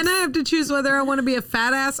 And then I have to choose whether I want to be a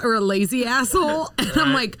fat ass or a lazy asshole. And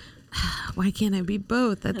I'm like, why can't I be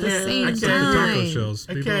both at the Yeah, same I can't. The taco time? shows.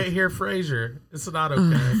 I People- can't hear Frasier. It's not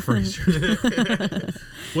okay.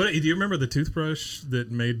 What do you remember the toothbrush that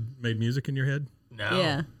made music in your head? No.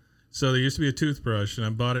 Yeah. So there used to be a toothbrush, and I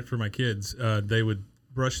bought it for my kids. They would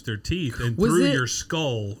brush their teeth, and Was through it- your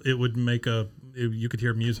skull, it would make you could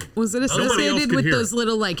hear music. Was it Nobody else associated could with hear those it.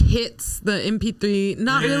 little like hits, the MP3?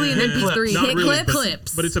 Not really an hit MP3. clips. Not Hit really, but-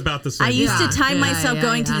 clips. but it's about the same. I used Yeah. to time Yeah, myself yeah,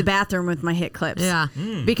 going to yeah. the bathroom with my hit clips. Yeah.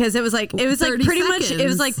 Because it was like 30 pretty much it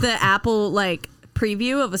was seconds. like the Apple like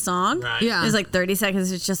preview of a song. Right. Yeah. It was like 30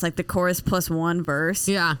 seconds. It's just like the chorus plus one verse.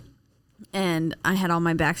 Yeah. And I had all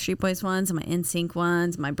my Backstreet Boys ones and my NSYNC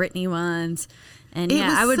ones, my Britney ones. And It yeah,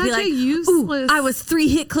 was I would be such a like, useless- "Ooh, I was 3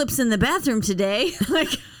 hit clips in the bathroom today." Like,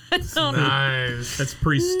 I don't know. Nice. That's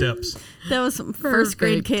pre-steps. That was first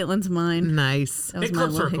grade Perfect. Caitlin's mind. Nice. That was Hit my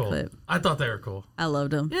clips little are hit cool. clip. I thought they were cool. I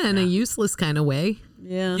loved them. Yeah, in a useless kind of way.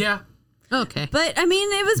 Yeah. Yeah. Okay. But I mean,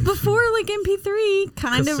 it was before like MP3,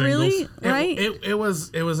 kind The of really, right? It was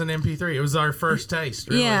an MP3. It was our first taste.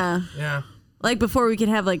 Really. Yeah. Yeah. Like before we could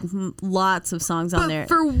have like lots of songs on But there.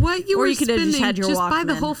 for what you Or were you could have spending, just had your buy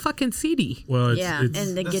the Walkman. whole fucking CD. Well, it's, yeah, it's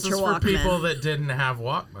and then This get is your for Walkman. people that didn't have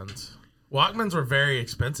Walkmans. Walkmans were very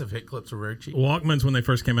expensive. Hit clips were very cheap. Walkmans when they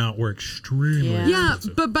first came out were extremely Yeah. Yeah,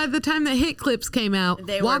 expensive. but by the time the hit clips came out,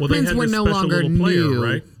 They were- Well, they Walkmans had were this no special longer little player, new.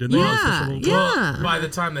 right? Didn't they have a Yeah, special little yeah. By the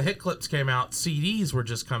time the hit clips came out, CDs were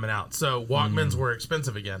just coming out. So Walkmans were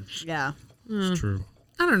expensive again. Yeah, It's true.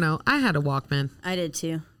 I don't know. I had a Walkman, I did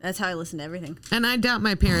too. That's how I listened to everything. and I doubt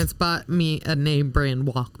my parents bought me a name brand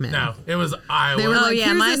Walkman. No, it was Iowa. They were like, yeah,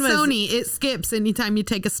 "Here's mine a was- Sony. It skips anytime you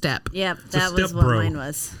take a step." Yep, a that was Step what Bro. mine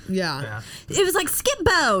was. Yeah. Yeah, It was like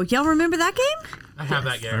Skip-Bo. Y'all remember that game? I have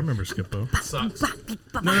that game. I remember Skip-Bo. Sucks.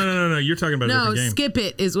 No. You're talking about a No, different game. Skip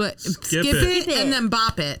It is what. Skip It. it, Skip It. and then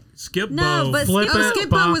Bop It. Skip-Bo. No, but Flip Oh, it, Skip It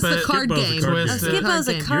bop was the it. card Skip-Bo's a game. card Twist game. it. Skip-Bo's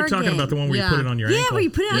a game. card You're talking game. about the one where Yeah. you put it on your Yeah, ankle. where you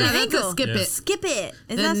put it on Yeah, your that's a ankle. Skip It. Skip it.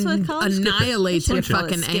 Is Then that what it's called? Annihilates Skip your it. They should call it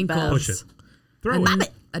fucking Skip-Bo. ankles. Push it. Throw it.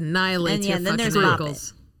 Annihilates And yeah, your then fucking there's Bop It.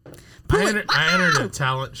 ankles. I entered a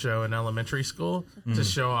talent show in elementary school to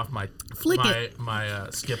show off my Flick my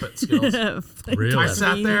skip it skills. Really? I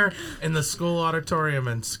sat there in the school auditorium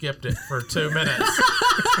and skipped it for 2 minutes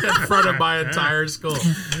in front of my entire school.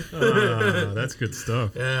 That's good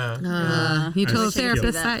stuff. Yeah, You told a wish I could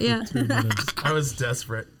do therapist that. that yet? I was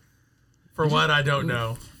desperate. For what, I don't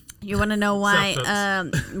know. You want to know why?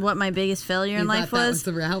 Acceptance. What my biggest failure in You life thought that was,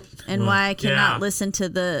 the route? and why I cannot Yeah. listen to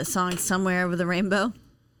the song "Somewhere Over the Rainbow."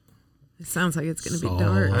 It sounds like it's going to be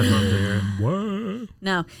dark. I'd love to hear it. What?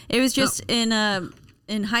 No, it was just in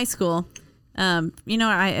high school. You know,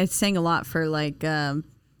 I sang a lot for like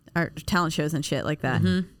our talent shows and shit like that.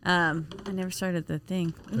 I never started the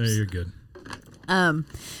thing. Hey, you're good.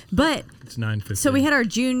 But It's 9:50. so we had our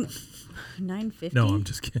June 9:50. No, I'm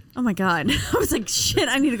just kidding. Oh my god! I was like, shit,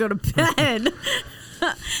 I need to go to bed.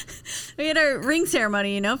 We had our ring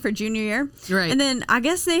ceremony, you know, for junior year. Right. And then I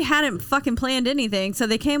guess they hadn't fucking planned anything. So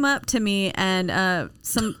they came up to me and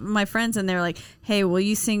some of my friends and they were like, hey, will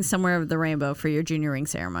you sing Somewhere Over the Rainbow for your junior ring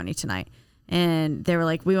ceremony tonight? And they were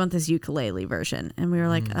like, we want this ukulele version. And we were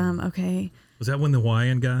like, okay. Was that when the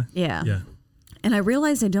Hawaiian guy? Yeah. Yeah. And I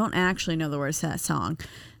realized I don't actually know the words to that song.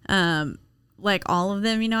 Like all of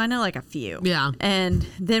them, you know, I know like a few. Yeah. And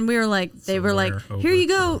then we were like, they were like, Somewhere here you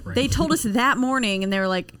over go. the They told us that morning and they were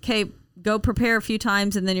like, okay, go prepare a few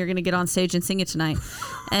times and then you're going to get on stage and sing it tonight.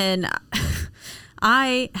 And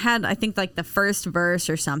I had, I think like the first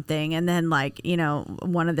verse or something. And then like, you know,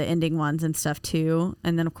 one of the ending ones and stuff too.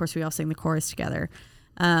 And then of course we all sing the chorus together.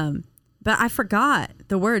 But I forgot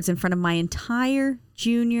the words in front of my entire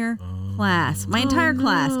junior class. My entire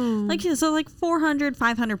class. Like, so like 400,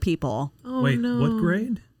 500 people. Oh, Wait, no. what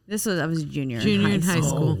grade? I was a junior. Junior in high Oh,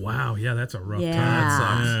 school. wow. Yeah, that's a rough Yeah. time. That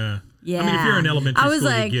sucks. Yeah. Yeah. I mean, if you're in elementary I was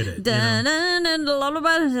school, like, you get it. You know?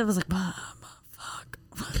 dun-dun-dun-dun-dun-dun-dun. I was like, fuck.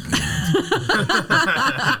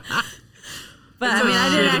 But I mean, I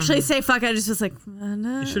didn't actually say fuck. I just was like,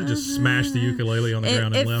 You should have just smashed the ukulele on the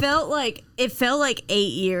ground it and left. felt like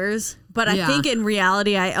 8 years, but I Yeah. think in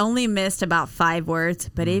reality I only missed about 5 words,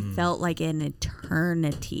 but it felt like an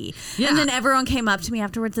eternity. Yeah. And then everyone came up to me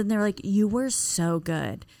afterwards and they were like, you were so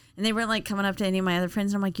good. And they weren't like coming up to any of my other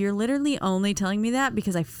friends and I'm like, you're literally only telling me that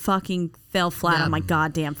because I fucking fell flat Yeah. on my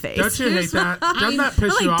goddamn face. Don't you hate that? Doesn't that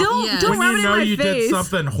piss I'm you like, off? don't Yeah. don't when rub you it in know my you face. did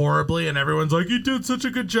something horribly and everyone's like, you did such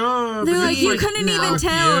a good job. They're And like, it's you couldn't no. even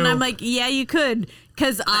tell. you. And I'm like, yeah, you could.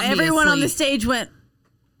 Because everyone on the Obviously. stage went,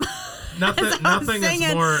 nothing is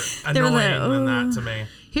singing. more They were annoying like, than that to me.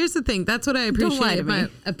 Here's the thing. That's what I Don't lie to me.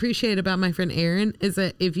 appreciate about my friend Erin is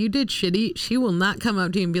that if you did shitty, she will not come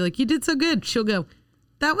up to you and be like, you did so good. She'll go,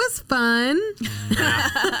 that was fun.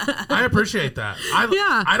 I appreciate that.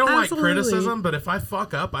 Yeah, I don't absolutely. like criticism, but if I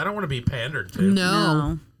fuck up, I don't want to be pandered to.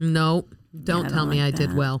 No. Don't I tell don't me like I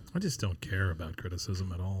did that. well. I just don't care about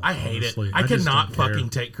criticism at all. I hate honestly. it. I just cannot don't care. fucking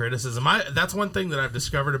take criticism. That's one thing that I've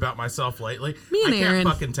discovered about myself lately. Me and I can't Aaron.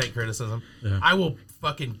 fucking take criticism. Yeah. I will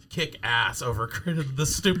fucking kick ass over the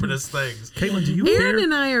stupidest things. Caitlin, do you Aaron care?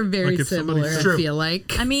 and I are very Like if somebody similar, said- I True. feel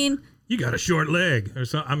like. I mean, You got a short leg or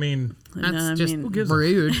something. I mean, That's I just mean- Who gives a-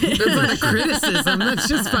 rude. That's not a criticism. That's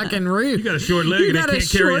just fucking rude. you got a short leg You and got they a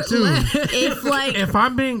can't carry a short tune. leg. if like, If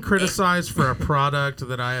I'm being criticized for a product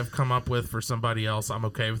that I have come up with for somebody else, I'm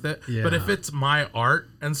okay with it. Yeah. But if it's my art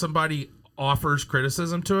and somebody offers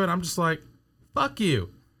criticism to it, I'm just like, fuck you.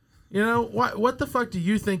 You know, what the fuck do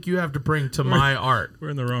you think you have to bring to my art? We're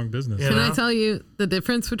in the wrong business. Yeah. Can I know? tell you the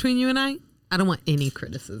difference between you and I? I don't want any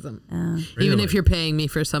criticism. Even Really? if you're paying me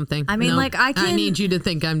for something. I mean, No, like, I can- need you to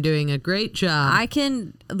think I'm doing a great job. I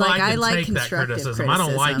can Well, I like take that constructive criticism. I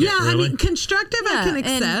don't like it. yeah, I Really? mean, constructive I can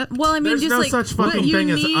accept. well, I mean, There's just no like such fucking you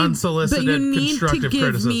thing as need- unsolicited but you need constructive to give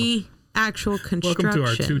criticism. me actual construction. Welcome to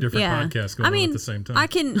our two different podcasts going I mean, on at the same time. I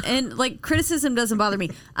can, and like criticism doesn't bother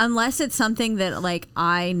me unless it's something that like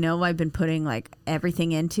I know I've been putting like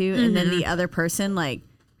everything into, and then the other person like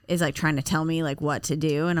is like trying to tell me like what to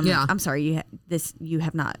do, and I'm Yeah. like, I'm sorry, you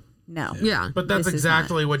have not. No. Yeah. But that's This is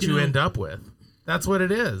exactly what you end up with. That's what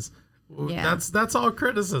it is. Yeah. That's all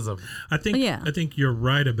criticism. I think Yeah. I think you're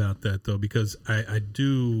right about that though, because I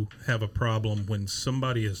do have a problem when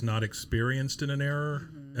somebody is not experienced in an error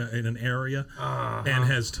in an area and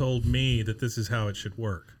has told me that this is how it should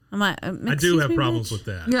work. I'm like, I do have problems with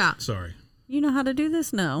that. Yeah. Sorry. You know how to do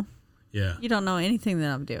this? No. Yeah. You don't know anything that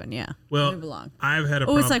I'm doing. Yeah. Well, Move along. I've had a Oh,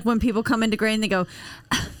 problem. it's like when people come into Gray and they go,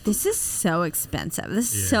 "This is so expensive.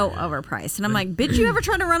 This is so overpriced." And I'm like, "Bitch, you ever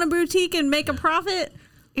try to run a boutique and make a profit?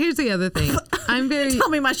 Here's the other thing. I'm very. Tell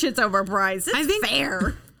me my shit's overpriced. It's I think-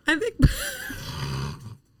 fair." I think.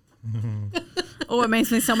 Oh, it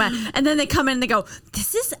makes me so mad. And then they come in and they go,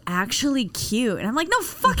 "This is actually cute." And I'm like, "No,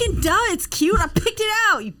 fucking duh, it's cute. I picked it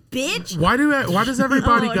out, you bitch." Why does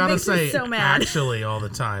everybody Oh, it gotta makes me say so mad. actually all the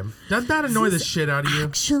time? Doesn't that annoy the shit out of you?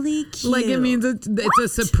 Actually cute. Like it means it's a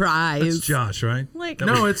surprise. That's Josh, right? Like,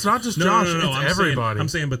 No, it's not just No, Josh. no, no, no. It's everybody. I'm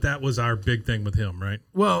saying, but that was our big thing with him, right?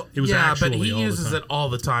 well, It was yeah, but actually he all the uses time. it all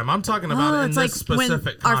the time. I'm talking about it in it's this like when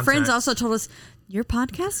specific our friends context. also told us, "Your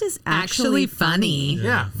podcast is Actually actually funny."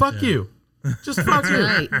 Yeah, fuck you. Just fuck you.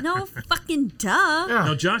 Right. No fucking duh. Yeah.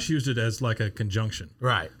 No, Josh used it as like a conjunction,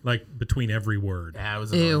 Right. like between every word. Yeah, it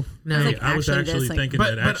was Ew. annoying. No. Hey, like, I was actually actually this, like- thinking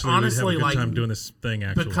But- that but actually honestly, we'd have a like, good time doing this thing.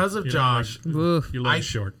 Actually, because of You know, Josh, like, Oof. your legs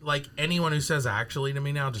short. like anyone who says actually to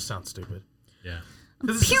me now just sounds stupid. Yeah.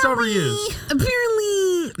 Because it's just overused.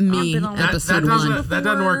 Apparently, me. been on That Episode doesn't one. that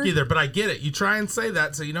doesn't work either. But I get it. You try and say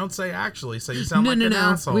that so you don't say actually, so you sound No, like no, an no.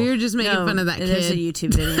 asshole. We were just making No, fun of that There's a kid.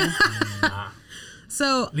 YouTube video.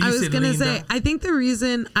 So I was Lisa gonna Linda. say, I think the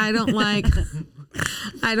reason I don't like,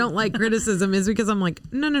 I don't like criticism is because I'm like,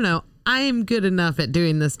 no. I am good enough at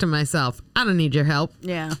doing this to myself. I don't need your help.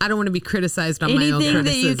 Yeah. I don't want to be criticized on my own Anything that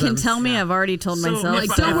criticism. you can tell me, I've already told So, myself.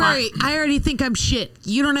 Like, don't worry. I already think I'm shit.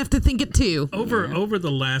 You don't have to think it too. Over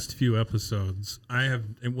the last few episodes, I have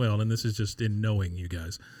and this is just in knowing you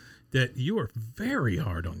guys, that you are very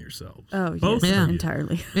hard on yourselves. Oh, Both yes, of you.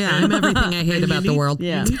 entirely. Yeah, I'm everything I hate And about the world.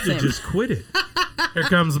 Yeah. You need to same. just quit it. Here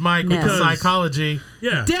comes Mike with the Because- psychology.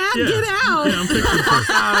 Yeah. Dad, yeah. get out. Yeah, I'm fixing to.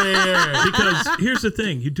 Out of here. Because here's the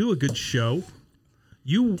thing: you do a good show.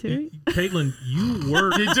 Caitlin, you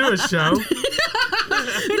work. You do a show.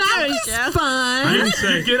 That was I fun. didn't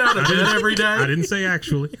say You get out of I bed didn't- every day. I didn't say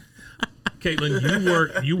actually.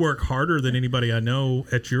 Caitlin, you work harder than anybody I know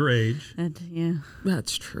at your age. And, yeah.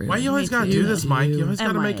 That's true. Why you always Me gotta too. do this, Mike? You always At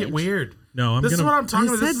gotta my make it age. weird. No, I'm This is gonna. what I'm talking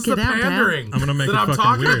I about. This said is the get out, Dad. pandering I'm gonna make that it I'm fucking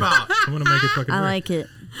talking weird. about. I'm gonna make it fucking I weird. like it.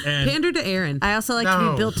 And, Pander to Aaron. I also like to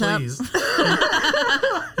No, be built please.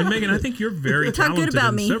 and Megan, I think you're very Talk good talented about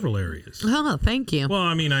in me. several areas. Oh, thank you. Well,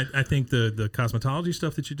 I mean, I think the cosmetology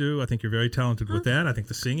stuff that you do, I think you're very talented with that. I think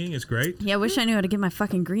the singing is great. Yeah, I wish I knew how to get my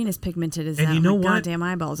fucking green as pigmented as And that. you know my what? goddamn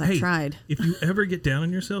eyeballs. Hey, I tried. If you ever get down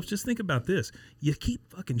on yourself, just think about this. You keep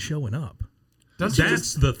fucking showing up. Don't you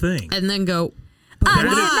That's the thing. And then go, I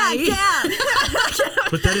why? did not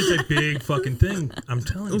get. But that is a big fucking thing. I'm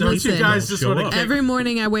telling you. Don't Listen, you guys just show want to up. every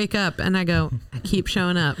morning I wake up and I go, I keep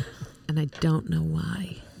showing up. And I don't know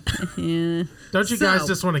why. Yeah. Don't you guys So-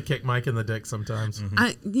 just want to kick Mike in the dick sometimes?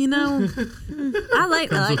 I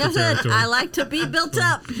Like I with the said, territory. I like to be built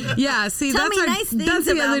up. yeah, see, Tell that's, me our, nice things that's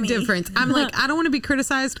the about other me. difference. I'm like, I don't want to be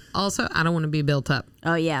criticized. Also, I don't want to be built up.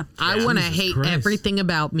 Oh yeah. I want to Jesus hate Christ. everything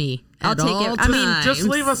about me. I'll at take all it. I mean, times. Just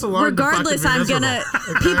leave us alone. to Regardless, fucking be I'm gonna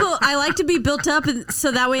miserable. people. I like to be built up, and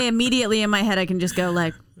so that way, immediately in my head, I can just go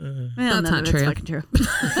like, well, That's none not of it's true. fucking true.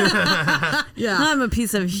 Yeah. I'm a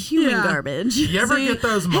piece of human Yeah. garbage. You ever get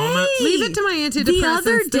those moments? Hey, Leave it to my the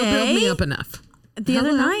other antidepressants. They'll build me day- up enough. The other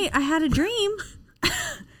Hello? night, I had a dream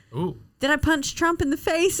Ooh, that I punched Trump in the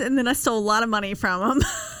face, and then I stole a lot of money from him.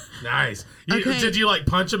 nice. Okay. Did you like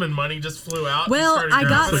punch him and money just flew out? and Well, started I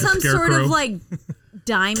got dropping? some sort Scarecrow. of like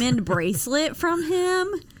diamond bracelet from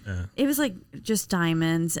him. It was like just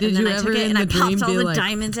diamonds, Did and then you I took ever it in and I the dream popped all be the like-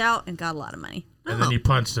 diamonds out and got a lot of money. And then you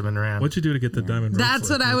punched him and ran. What'd you do to get the diamond bracelet? That's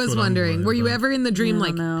what I was I'm wondering. worried Were you about. ever in the dream I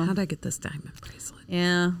like, don't know. how'd I get this diamond bracelet?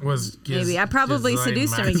 Yeah, Was Maybe. I probably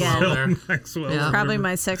seduced him Maxwell again. there? Maxwell. Yeah. probably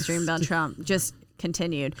my sex dream about Trump just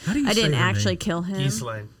continued. How do you I say didn't her actually name? kill him.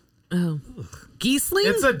 Ghislaine. Oh. Giesling?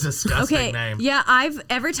 It's a disgusting Okay, name. yeah,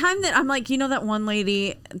 every time that I'm like, you know, that one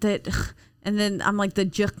lady that And then I'm like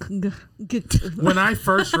When I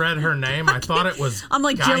first read her name, I thought it was I'm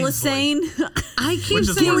like Geisley. Gillisane. I keep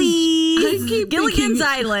is saying Gilligan's thinking-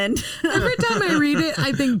 Island. Every time I read it,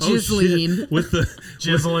 I think Oh, Ghislaine. shit. With the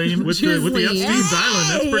Ghislaine. with the Ghislaine. Epstein's Island.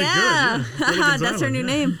 That's pretty yeah. good. Yeah. Gilligan's That's her Island, new yeah.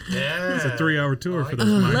 name. Yeah. It's a 3-hour tour for those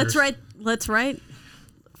miners. Let's write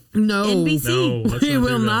No. NBC. No, let's We not will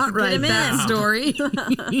do that. not write him that in. story.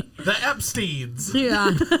 The Epsteins. Yeah.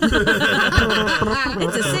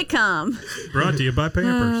 It's a sitcom. Brought to you by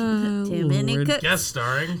Pampers. Too many Lord. cooks. Guest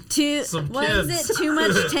starring Too some what kids. is it? Too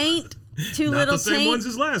much taint. Too Not little the same taint. ones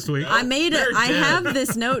as last week. I made it. They're I dead. have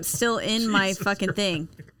this note still in my fucking thing.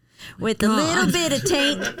 With a little bit of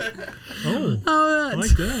taint. Oh, I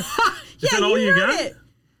like that. Is that all you heard got? it.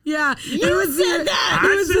 Yeah, You it was said that.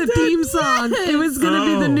 It was I said the that? theme song. It was gonna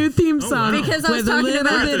be the new theme Oh, song wow. Because I was with a talking little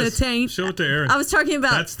about bit of this. taint. Show it to Aaron. I was talking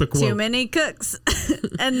about That's the too quote. many cooks,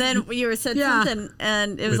 and then you said Yeah. something,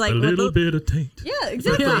 and it was with like a with little the- bit of taint. Yeah, With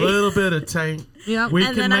exactly. a little bit of taint. Yep. We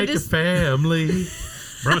And can then I make just- a family.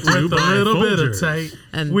 Brought to you With a by little bit of Folgers. taint.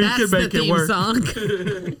 And we that's can make the it theme work. song.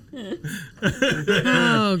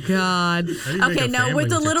 Oh God. How do you make Okay, a no, family with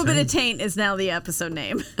a your little bit of taint? taint is now the episode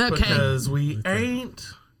name. Okay. Because we ain't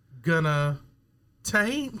gonna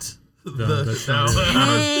taint. No, that's not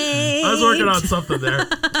it. I was working on something there. You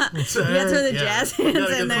got to throw the jazz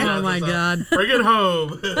hands in there. Oh my God. Bring it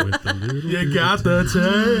home. With a little You bit got of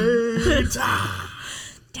the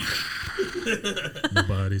taint.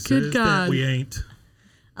 Nobody says God. that we ain't.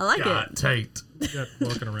 I like Got it. taint. We got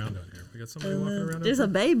walking around out here. We got somebody walking around. There's out a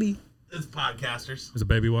baby. It's podcasters. There's a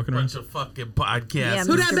baby walking around. Bunch of fucking podcasts. Yeah,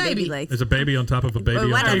 Who that Mr. baby? Legs. There's a baby on top of a baby. Why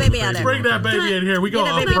on that top baby of a out there? Bring that baby in here. We Get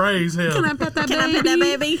gonna that baby. appraise him. Can I pet that Can I baby? pet that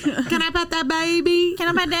baby? Can I pet that baby? Can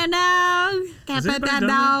I pet that dog? Can I Has pet anybody that done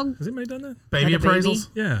dog? Has anybody done that? Baby Pet a baby? appraisals?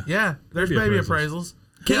 Yeah. Yeah, there's Baby baby appraisals. appraisals.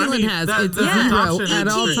 Caitlin has. It's the zero adoption at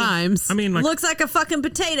all agency- times. I mean, like Looks like a fucking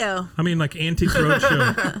potato. like Antiques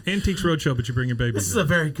Roadshow. Antiques Roadshow, but you bring your baby. This is a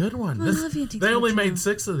very good one. I love Antiques They only Roadshow. made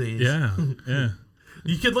 6 of these. Yeah, yeah.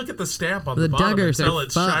 You could look at the stamp on The the bottom Duggars until are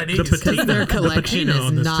it's fucked Chinese. The because patina- their the collection patina is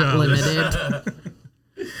on this not child is- limited.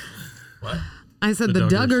 What? I said The the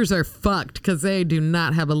Duggars. Duggars are fucked because they do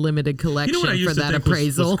not have a limited You collection know what I used for to that think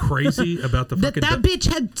appraisal. was crazy about the that fucking that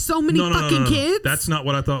bitch had so many fucking kids. That's not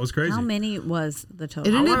what I thought was crazy. How many was the It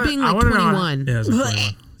total? ended up wanna- being I like wanna know how- 21. Yeah, it was a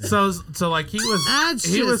 21. So like he was That's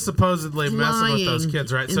he was just supposedly messing with those flying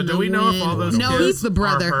kids, right? So in do the we know if all wind. those No, kids he's the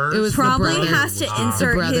brother. are hers? It was the Probably brother. has to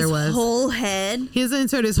insert brother his was. whole head. He has to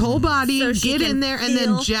insert his whole body, So she get can in there, and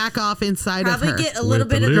feel- then jack off inside of Probably her. get a little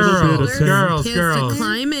With bit a of the little bit of shoulders. taint. Girls, He has girls. to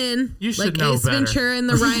climb in You should like know Ace better. Ventura in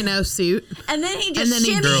the rhino suit, And then he and just then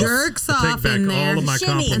he shimmies. jerks I take off back in there, all of my Shimmy.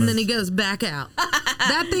 compliments. and then he goes back out.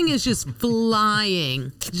 That thing is just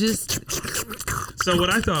flying. Just So what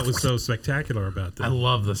I thought was so spectacular about I this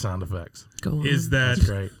love the sound effects. go on. is that That's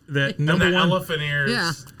great. that And number the one, elephant ears.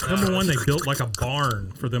 Yeah. number one, they built like a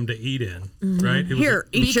barn for them to eat in, right? It was Here,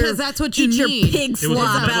 eat Because your, that's what you eat need. your pig It was a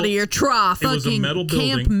slop metal- out of your trough. it was a fucking metal camp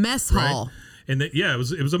building, mess right? hall. And it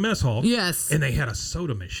was a mess hall. Yes. And they had a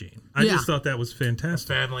soda machine. I Yeah. just thought that was A fantastic.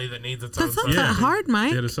 family that needs its own. That's not soda. that hard, They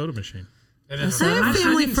Mike. had a soda machine. It is I have I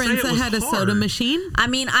family didn't say friends it that was had a soda hard. machine. I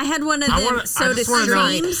mean, I had one of I them wanna- I soda just wanna know-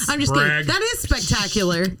 streams. I'm just Brag. kidding. That is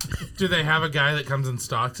spectacular. Do they have a guy that comes and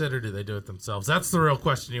stocks it, or do they do it themselves? That's the real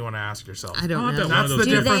question you want to ask yourself. I don't Oh, I know. bet one That's of the those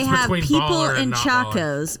Do difference they have between people baller in and not baller.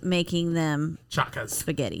 Chacos making them Chacas.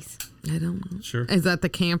 spaghettis? I don't know. Sure. Is that the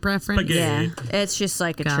camp reference? Spaghetti. Yeah, it's just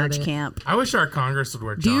like a Got church it. camp. I wish our Congress would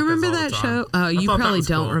wear. Do you chacas remember all the that time. show? I You thought that probably was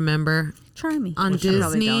don't cool. remember. Try me. On I probably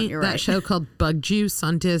don't, Disney, you're that right. show called Bug Juice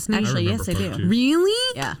on Disney. Actually, yes, I remember do. Bug Juice.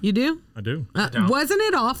 Really? Yeah. You do? I do. don't. Wasn't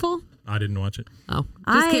it awful? I didn't watch it. Oh, just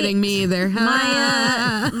I- kidding. Me either.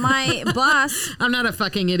 My boss I'm not a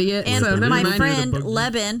fucking idiot. and so never my mind. friend Bug-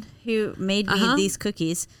 Leben, who made me Uh-huh. these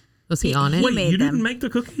cookies. Was he on it? Wait, made you them. didn't make the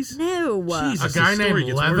cookies? No, Jesus, A this guy story named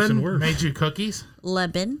gets worse and Levin worse. made you cookies.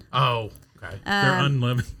 Leben. Oh, okay. They're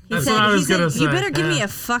unleavened. He That's said, what I was he said, gonna you say. better give me Yeah. a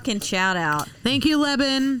fucking shout out Thank you,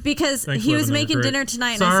 Leben. because Thanks, he was Leben, they were making great. dinner tonight,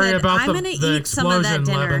 and Sorry I said, about I'm the- going to the eat some of that explosion,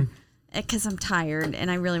 dinner Leben. because I'm tired and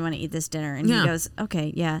I really want to eat this dinner. And Yeah. he goes,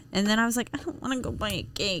 okay, yeah. And then I was like, I don't want to go buy a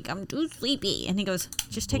cake. I'm too sleepy. And he goes,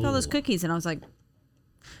 just take all those cookies. And I was like,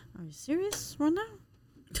 are you serious right now?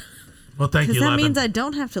 Well, thank Because you, that Levin. means I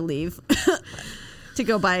don't have to leave to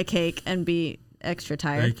go buy a cake and be extra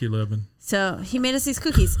tired. Thank you, Levin. So he made us these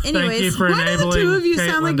cookies. Thank you Anyways, for Why do the enabling two of you Caitlin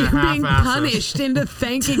sound like to you're being half-ass us. punished into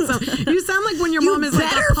thanking someone? You sound like when your you mom is like,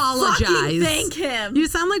 better apologize. fucking thank him. You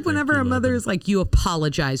sound like whenever you, a mother Levin. is like, you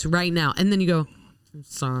apologize right now. And then you go, I'm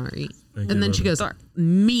sorry. Thank And you, then she Levin. goes,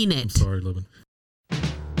 mean it. Sorry, Levin.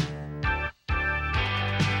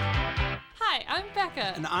 Hi, I'm Becky.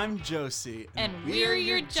 Becca. And I'm Josie. And we're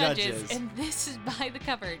your judges. And this is By the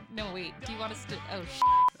Cover. No, wait. Do you want us to... Oh,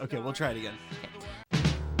 Okay, we'll try it again.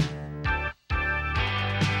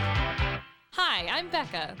 Hi, I'm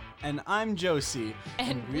Becca. And I'm Josie.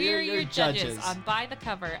 And we're your judges on By the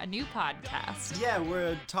Cover, a new podcast. Yeah, we're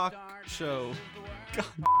a talk show. God,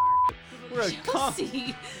 we're a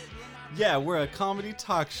Josie. Yeah, we're a comedy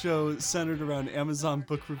talk show centered around Amazon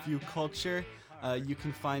book review culture. You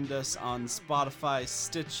can find us on Spotify,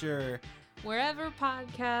 Stitcher, wherever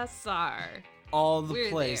podcasts are. All the We're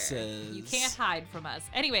places. There. You can't hide from us.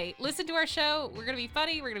 Anyway, listen to our show. We're going to be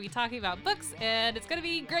funny. We're going to be talking about books, and it's going to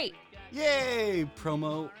be great. Yay!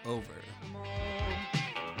 Promo over.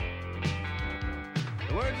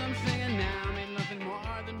 The words I'm singing now mean nothing more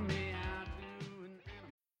than me.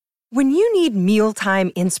 When you need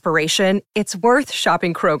mealtime inspiration, it's worth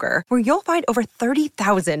shopping Kroger, where you'll find over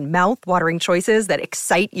 30,000 mouth-watering choices that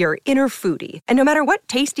excite your inner foodie. And no matter what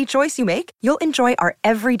tasty choice you make, you'll enjoy our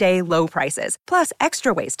everyday low prices, plus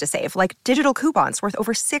extra ways to save, like digital coupons worth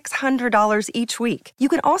over $600 each week. You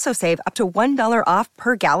can also save up to $1 off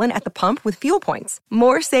per gallon at the pump with fuel points.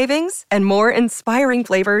 More savings and more inspiring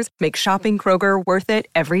flavors make shopping Kroger worth it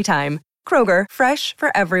every time. Kroger, fresh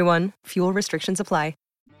for everyone. Fuel restrictions apply.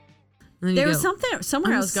 There was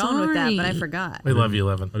somewhere I was going with that, but I forgot. We love you,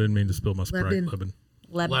 Levin. I didn't mean to spill my Sprite.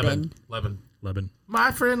 Levin.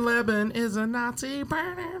 My friend Levin is a Nazi.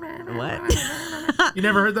 What? You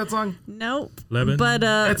never heard that song? Nope. Levin? But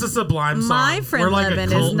it's a Sublime song. My friend like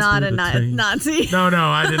Levin is not a Nazi. No,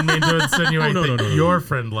 I didn't mean to insinuate that your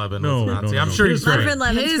friend Levin is a Nazi. I'm sure he's great. My friend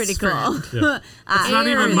Levin's pretty cool. Yeah. It's not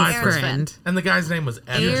even my Aaron's friend. And the guy's name was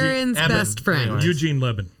Evan. Aaron's best friend. Anyways. Eugene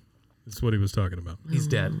Levin. That's what he was talking about. He's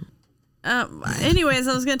dead. Anyways,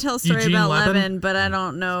 I was going to tell a story Eugene about Levin, but I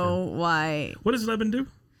don't know why. What does Levin do?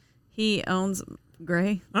 He owns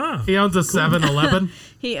Gray. He owns a 7-Eleven.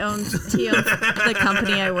 He owns the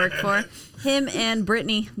company I work for. Him and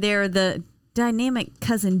Brittany, they're the dynamic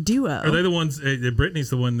cousin duo. Are they the ones?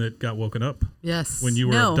 Brittany's the one that got woken up. Yes. When you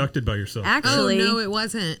were abducted by yourself. Actually, no, it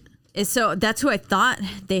wasn't. So that's who I thought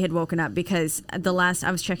they had woken up because I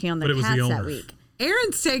was checking on their cats that week.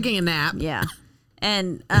 Aaron's taking a nap. Yeah.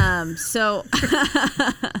 And so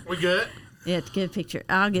we good? Yeah, get a picture.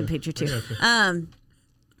 I'll get a picture too.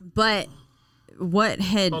 But what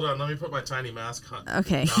had hold on, let me put my tiny mask on.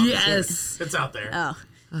 Okay. No, yes. It's out there. Oh.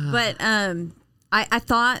 But I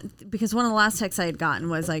thought because one of the last texts I had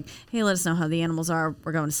gotten was like, hey, let us know how the animals are.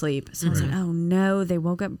 We're going to sleep. So I was like, oh no, they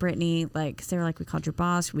woke up Brittany. Like, cause they were like, we called your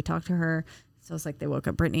boss. We talked to her. So I was like, they woke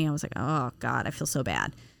up Brittany. I was like, oh God, I feel so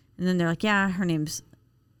bad. And then they're like, yeah, her name's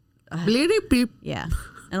yeah.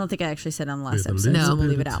 I don't think I actually said it on the last episode, so we'll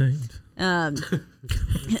leave it out.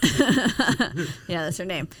 Yeah, that's her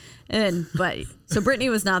name. So Brittany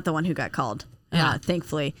was not the one who got called.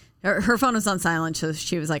 Thankfully. Her phone was on silent, so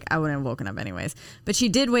she was like, I wouldn't have woken up anyways. But she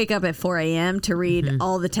did wake up at 4 a.m. to read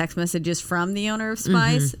all the text messages from the owner of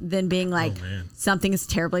Spice, then being like, something is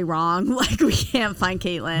terribly wrong. Like, we can't find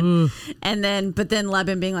Caitlin. But then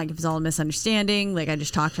Levin being like, it was all a misunderstanding. Like, I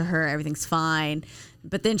just talked to her. Everything's fine.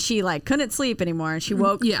 But then she like couldn't sleep anymore, and she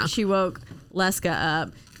woke Leska up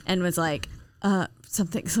and was like,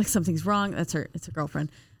 something's wrong. It's her girlfriend.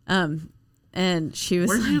 And she was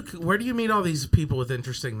where do you meet all these people with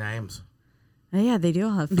interesting names? Yeah, they do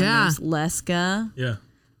all have fun names. Leska. Yeah.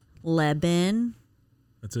 Levin.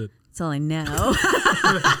 That's it. That's all I know.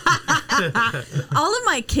 All of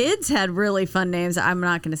my kids had really fun names. I'm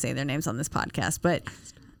not going to say their names on this podcast, but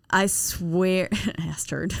I swear,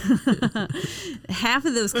 Astrid, half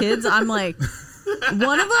of those kids, I'm like,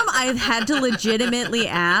 one of them I had to legitimately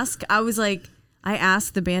ask. I was like, I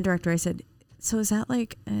asked the band director, I said, so is that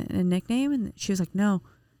like a nickname? And she was like, no,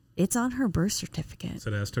 it's on her birth certificate. Is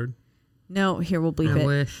it Astrid? No, here, we'll bleep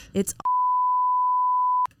it. It's.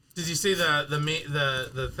 Did you see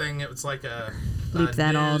the thing? It was like a bleep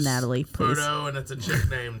that all, Natalie, please. Photo, and it's a chick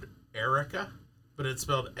named Erica. But it's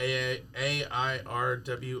spelled AIRWR.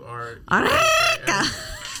 I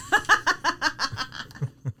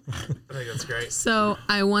think that's great. So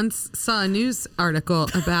I once saw a news article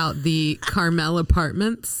about the Carmel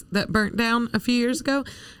apartments that burnt down a few years ago,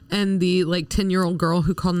 and the 10-year-old girl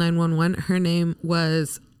who called 911. Her name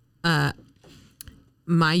was Myuniqua.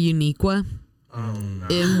 Oh, no.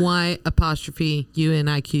 MY_UNIQUA.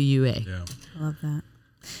 Yeah. I love that.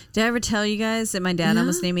 Did I ever tell you guys that my dad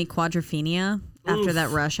almost named me Quadrophenia after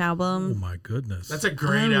that Rush album? Oh my goodness. That's a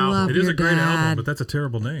great album. It is a great album, but that's a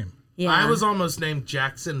terrible name. Yeah. I was almost named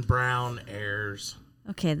Jackson Brown Ayers.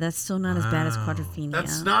 Okay, that's still not as bad as Quadrophenia.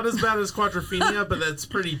 That's not as bad as Quadrophenia, but that's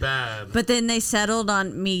pretty bad. But then they settled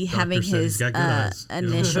on me having his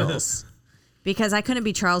initials. because I couldn't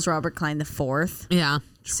be Charles Robert Klein the Fourth. Yeah.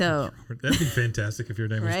 So That'd be fantastic if your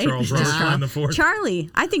name was Right? Charles Robert Yeah. Klein the Fourth.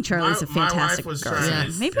 Charlie. I think Charlie's a My wife fantastic was girl.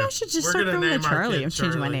 trying- Maybe I should just We're start gonna going name with our Charlie. kid I'm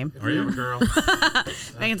changing my Charlie. name. If we have a girl,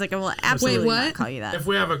 Megan's like, I will absolutely what? not call you that. if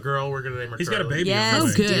we have a girl, we're gonna name her. He's got a Charlie. baby. Yes, on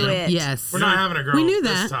the way. do it. Yes. We're not having a girl. We knew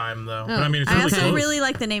this that. time though. But I mean, it's I really also close. really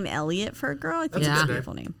like the name Elliot for a girl. I think That's it's a a good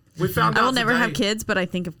beautiful name. We found I out will never today, have kids, but I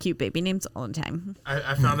think of cute baby names all the time.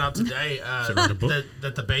 I found out today Should I write a book?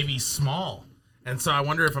 that the baby's small, and so I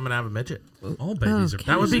wonder if I'm gonna have a midget. All babies are Okay.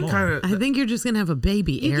 That would be small. kind of. I think you're just going to have a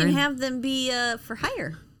baby, You Aaron. can have them be for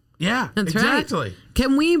hire. Yeah, That's exactly. right.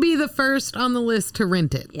 Can we be the first on the list to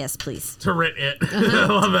rent it? Yes, please. To rent it. I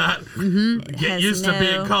love that. Get has used to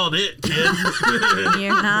being no- called it, kid.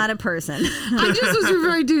 You're not a person. I just was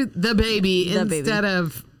referring to the baby The baby. instead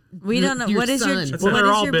of We don't know. your What is your son. Well, what they're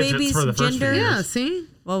is all your midgets baby's for the first few gender? years. Yeah, see?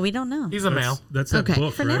 Well, we don't know. He's a male. That's that Okay.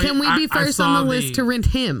 book, For right? now. Can we be I first saw on the list the- to rent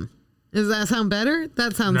him? Does that sound better?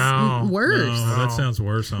 That sounds No. worse. No, that sounds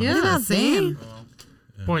worse. Honestly. Yeah, about see? them?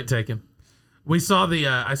 Point taken. We saw the.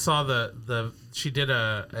 I saw the. She did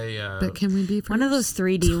a. But can we be first? One of those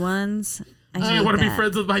 3D ones. I Do you hate want to be that.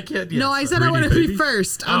 friends with my kid? Yes. No, I said I 3D want to be baby?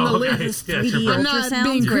 first on the okay. list. Yeah, 3D sure. I'm not ultrasounds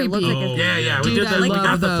being where it looked creepy. like a- Yeah, we Dude, did I the. We love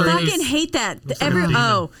got the those. 30s. Fucking hate that.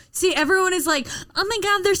 demon. See, everyone is like, oh my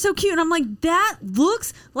god, they're so cute, and I'm like, that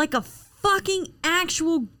looks like a fucking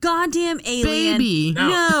actual goddamn alien. Baby.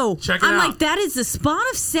 No, check it I'm out. like, that is the spawn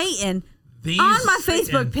of Satan. These- on my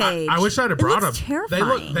Facebook page. I wish I'd have brought them. It looks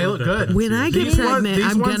terrifying. They look good. When I get These ones- pregnant, these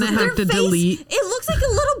I'm ones gonna that- have to Their face, delete. It looks like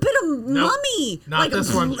a little bit of Nope. mummy. Not like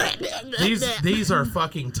this one. These are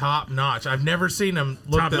fucking top notch. I've never seen them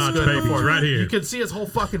look Top this notch good babies, before. right here. You can see his whole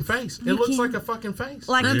fucking face. It looks like a fucking face.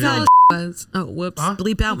 Like That's a all it was. Oh, whoops. Huh?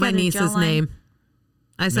 Bleep out You my got a niece's jawline? name.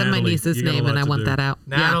 I said my Natalie, niece's you got a name, lot and I to want do. that out.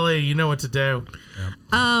 Natalie, you know what to do.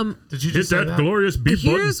 Did you Hit just say that that? glorious beep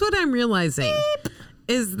Here's button. what I'm realizing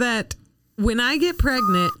is that when I get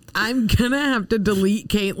pregnant, I'm gonna have to delete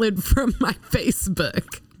Caitlin from my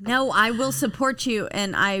Facebook, No, I will support you,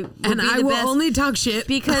 and I will and be I the will best only talk shit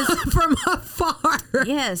because from afar.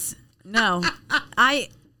 yes, no, I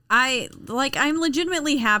like I'm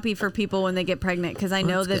legitimately happy for people when they get pregnant because I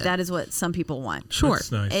know That's that good. that is what some people want. Sure.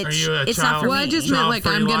 That's nice. It's, Are you a it's child- not for Well, me. I just meant like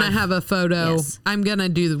Child-free I'm gonna life? have a photo. Yes. I'm gonna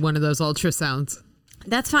do one of those ultrasounds.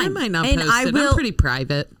 That's fine. I might not and post I it. will. I'm pretty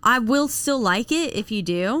private. I will still like it if you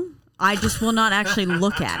do. I just will not actually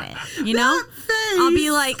look at it. You know, I'll be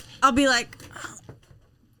like,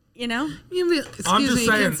 you know, Excuse I'm just me,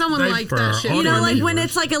 saying, can someone they- like for that shit? all you know, your like when viewers.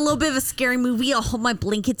 it's like a little bit of a scary movie. I'll hold my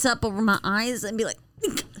blankets up over my eyes and be like,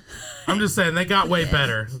 I'm just saying they got way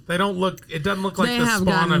better. They don't look. It doesn't look like They the have spawn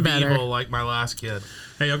gotten of better. evil like my last kid.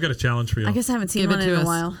 Hey, I've got a challenge for you. I guess I haven't seen Give it one to in a us.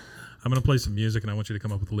 while. I'm going to play some music, and I want you to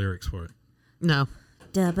come up with lyrics for it. No.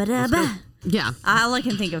 Da ba da ba. Yeah. All I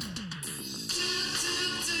can think of.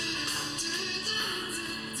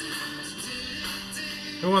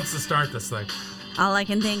 Who wants to start this thing? All I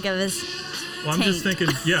can think of is. Well, I'm just Tank.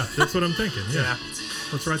 thinking, yeah, that's what I'm thinking. Yeah. Yeah.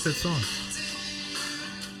 Let's write that song.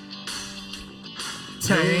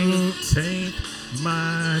 Tank. Tank,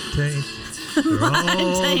 my tank. They're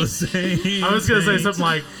all tank. the same. I was gonna say tank. something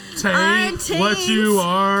like Our "Taint what tanks. you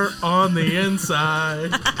are on the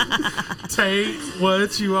inside, taint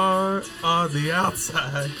what you are on the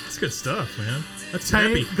outside. It's good stuff, man. That's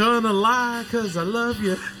happy. Taint gonna lie 'cause I love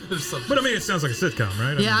you." Or something. But I mean, it sounds like a sitcom,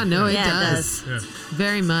 right? Yeah, I mean, no, it Yeah, it does. Yeah,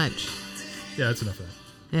 Very much. yeah, that's enough of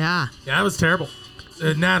that. Yeah. Yeah, that was terrible.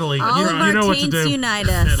 Natalie, All you of our know what to taints do. unite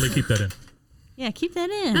us. Natalie, keep that in. Yeah, keep that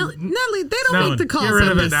in. Natalie, they don't No, make the get calls rid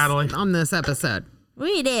on of it, this, Natalie. on this episode.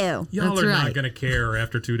 We do. Y'all That's are right. not going to care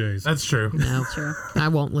after 2 days. That's true. No, I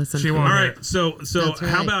won't listen. She to won't. it. All hear right, it. so That's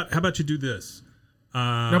how right. about you do this?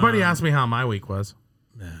 Nobody asked me how my week was.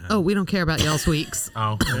 Oh, we don't care about y'all's weeks.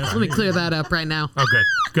 Oh, Let me clear that up right now. oh,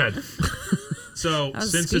 good. So was a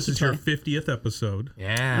since this squeaky is your toy. 50th episode,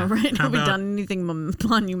 Yeah. All right, How have we about- done anything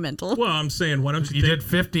monumental? well, I'm saying, why don't You you did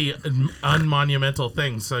 50 unmonumental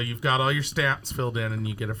things, so you've got all your stamps filled in, and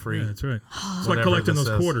you get a free. Yeah, that's right. It's like Whatever collecting this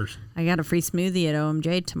those is. quarters. I got a free smoothie at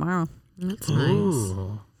OMJ tomorrow. That's nice.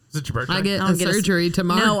 Ooh. Is it your birthday? I get I'll a get surgery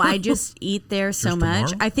tomorrow. No, I just eat there so Just much.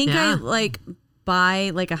 tomorrow? I think I Yeah. like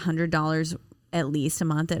buy like $100 at least a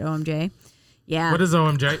month at OMJ. Yeah. What is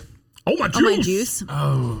OMJ? Oh, my juice!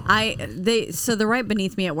 Oh, my juice. Oh. So they're right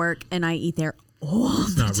beneath me at work, and I eat there all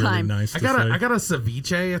It's the not time. really nice I to got say. a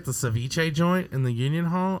ceviche at the ceviche joint in the Union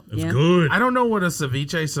Hall. It's Yeah. good. I don't know what a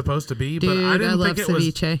ceviche is supposed to be, but Dude, I I didn't love think it was.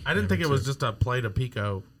 ceviche. I didn't think it was just a plate of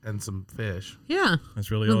pico and some fish. Yeah. That's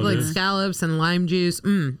really With all like it is. scallops and lime juice. I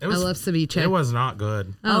love ceviche. It was not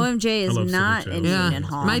good. OMJ is I love not ceviche. Indian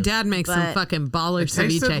hall. My dad makes some but- fucking baller It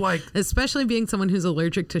tasted ceviche, like- especially being someone who's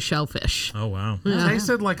allergic to shellfish. Oh wow. It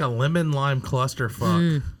tasted like a lemon lime cluster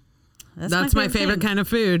fuck. That's my favorite thing. kind of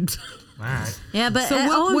food. All right. Yeah, but So at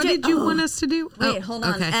what OMJ did you want us to do? Wait, hold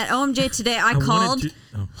on. At OMJ today, I wanted called. to-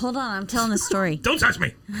 oh. Hold on, I'm telling the story. Don't touch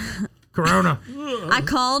me. Corona. I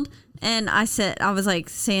called and I was like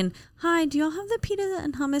saying, "Hi, do y'all have the pita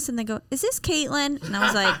and hummus?" And they go, "Is this Caitlin?" And I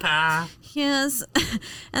was like, "Yes."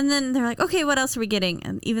 And then they're like, "Okay, what else are we getting?"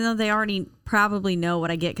 And even though they already probably know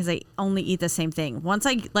what I get because I only eat the same thing. Once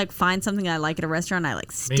I like find something I like at a restaurant, I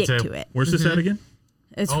like stick too. to it. Where's this at again?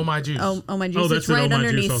 It's Oh My Juice. Oh my juice! Oh, it's that's at right Oh My Juice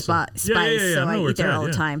underneath also. Spice, Yeah, yeah, yeah, so I know I where eat it's there at, all the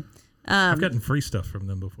yeah. time. I've gotten free stuff from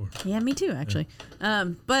them before. Yeah, me too, actually.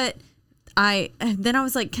 But then I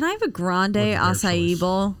was like, "Can I have a grande Wasn't their acai choice.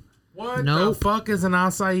 bowl?" What Nope. the fuck is an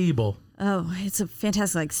acai bowl? Oh, it's a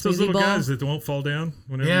fantastic like It's those smoothie little bowl. guys that won't fall down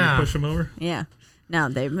whenever Yeah. you push them over. Yeah. No,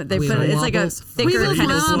 they We put it. will It's like a wobbles. thicker We will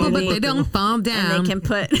kind of wobble, but smoothie, they don't fall down. and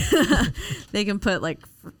they can put like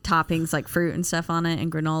toppings like fruit and stuff on it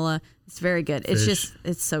and granola. It's very good. It's Fish. just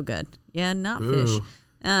it's so good. Yeah, not Ooh. fish.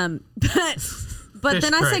 But Fish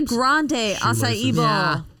then I said crepes. grande acai bowl,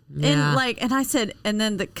 Yeah. Yeah. and I said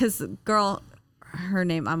because the girl, her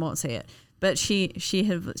name I won't say it. But she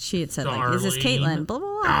had said like, "Is this Darlene. Caitlin?" Blah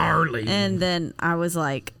blah blah. Darlene. And then I was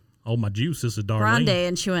like, Oh, my juice is a "Grande," darling.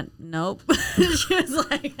 and she went, "Nope." She was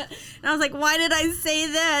like, and I was like, "Why did I say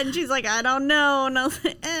that?" And she's like, "I don't know." And I was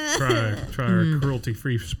like, Try our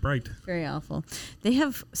cruelty-free Sprite. Very awful. They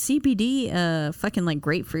have CBD, fucking like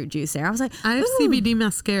grapefruit juice there. I was like, I have "Ooh." CBD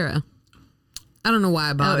mascara. I don't know why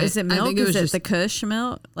I Oh, bought it. is it I milk? think it was Is it just the Kush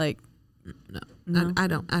milk? Like, no. I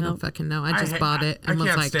don't fucking know. I just bought it and I was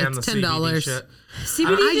can't like, stand it's the $10. CBD shit.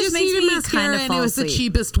 CBD I just just makes needed me mascara kind of and fall it was the asleep.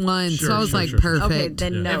 cheapest one, Sure, so I was sure, like, sure, sure. perfect. Okay,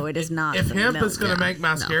 then no, it is not. If for the hemp milk. is going to make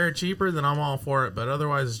mascara cheaper, then I'm all for it. But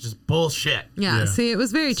otherwise, it's just bullshit. Yeah, Yeah. see, it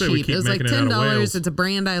was very So we cheap. keep It was like making it out of $10. whales. It's a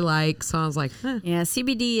brand I like, so I was like, Yeah,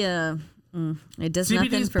 CBD. It does nothing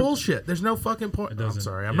CBD's for bullshit. There's no fucking point. I'm doesn't,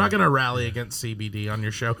 sorry. I'm yeah. not going to rally against CBD on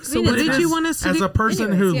your show. So what did you want us to as do? a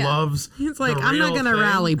person Anyways, who yeah. loves It's like, the I'm not real going to thing,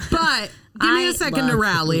 rally, but give me I a second to love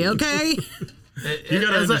rally, okay? You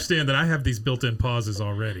got to as a- understand that I have these built-in pauses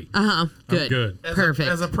already. Uh-huh, good. Good. Perfect.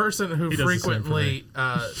 As a person who He does the same for frequently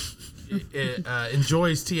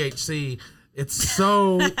enjoys THC, it's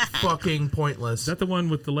so fucking pointless. Is that the one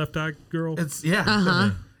with the left eye girl? It's yeah.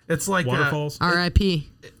 Uh-huh. It's like Waterfalls? R.I.P.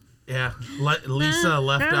 yeah, Lisa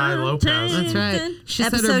Left Eye Lopez. That's right. She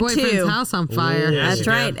set her Episode boyfriend's 2. house on fire. Yeah, That's she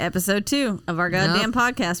right. did. Episode 2 of our goddamn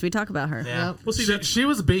podcast. We talk about her. Yeah. Well, see, she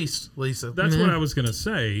was a beast, Lisa. That's what I was going to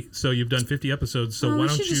say. So you've done 50 episodes. So Oh, why we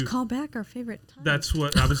don't should you? just call back our favorite time. That's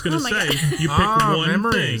what I was going Oh to my say. God. You pick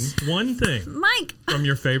memories. one thing Mike, from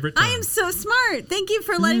your favorite time. I am so smart. Thank you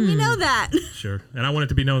for letting me know that. Sure. And I want it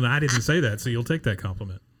to be known that I didn't say that, so you'll take that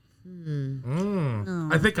compliment.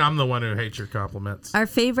 I think I'm the one who hates your compliments. Our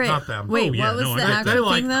favorite. Not them. Wait, Oh, yeah, what was no, the I get actual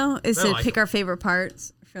that. thing though? Is They to like pick it. our favorite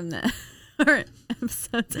parts from the our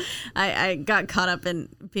episodes. I got caught up in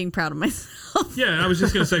being proud of myself. Yeah, I was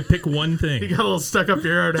just going to say pick one You thing got a little stuck up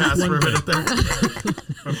your own ass for a minute there.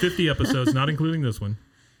 from 50 episodes, not including this one.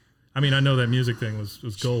 I mean, I know that music thing was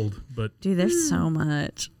gold, but Dude, there's so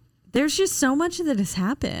much. There's just so much that has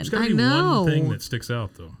happened. there's got to I be know. one thing that sticks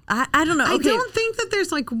out, though. I don't know. I Okay. don't think that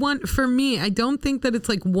there's like one, for me, I don't think that it's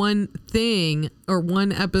like one thing or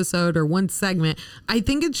one episode or one segment. I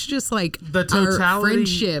think it's just like The our totality-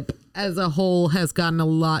 friendship as a whole has gotten a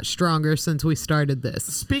lot stronger since we started this.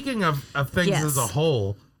 Speaking of things Yes. as a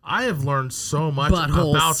whole, I have learned so much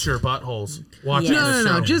Buttholes. about your buttholes watching Yes. this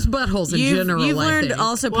No, show. just buttholes in general. You've I learned think.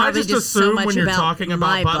 also Well, I probably just just so assume much when you're about talking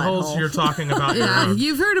my about buttholes, butthole. you're talking about your Yeah, own.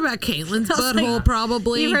 you've heard about Caitlin's I was like, butthole,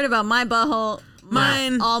 probably. You've heard about my butthole,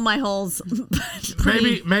 Mine. all my holes.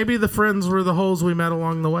 Maybe the friends were the holes we met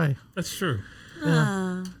along the way. That's true.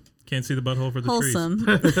 Can't see the butthole for the Wholesome.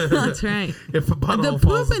 That's right. If a The butthole poop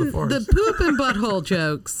falls in the and forest. the poop and butthole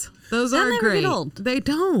jokes. Those They'll are never great. get old. They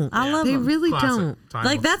don't. I love They them. really Classic. don't. Timeless.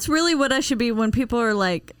 Like that's really what I should be when people are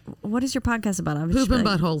like, "What is your podcast about?" I'm just Poop and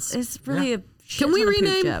like, buttholes. It's really Yeah. a shit we ton of poop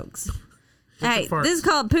rename- jokes? Hey, farts. this is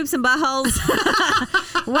called Poops and Buttholes.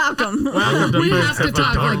 Welcome. Welcome to We Poops have to and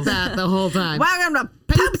talk Buttholes. like that the whole time. Welcome to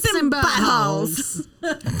Poops and Buttholes.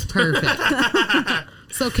 Perfect.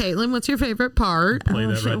 So, Caitlin, what's your favorite part? Play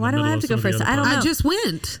that shit, right in why the do I middle have of to go some of the first? other I don't parts. I know. just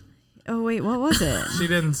went. Oh wait, what was it? She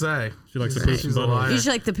didn't say. She likes the poops and She's a liar. buttholes. You should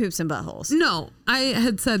like the Poops and Buttholes. No, I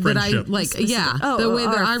had said that I Friendship. like, yeah, Oh, the way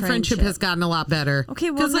that our our friendship friendship. has gotten a lot better. Okay,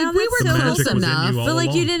 well, because like now we that's were so close Magic was in enough. you all But like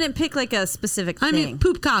you along. didn't pick like a specific I thing. mean,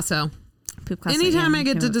 Poop Casso. Poop closet. Anytime yeah, I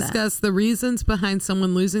get to okay with that. discuss the reasons behind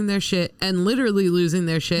someone losing their shit and literally losing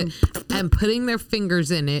their shit and putting their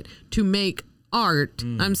fingers in it to make art,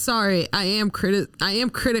 I'm sorry, I am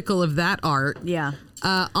critical of that art. Yeah.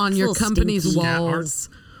 On It's a your little company's stinky. walls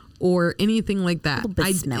or anything like that. A little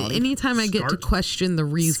bit smelly. Anytime I get to question the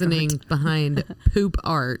reasoning behind poop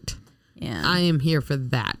art, Yeah. I am here for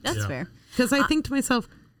that. That's fair. Because I think to myself,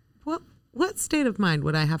 what state of mind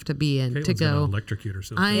would I have to be in to go electrocute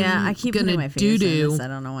herself? I keep gonna putting my fingers in doo-doo, this, I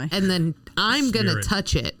don't know why. and then I'm gonna Smear it.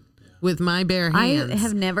 touch it with my bare hands. I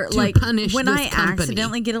have never to punish when this I company.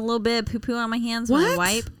 accidentally get a little bit of poo poo on my hands when I What?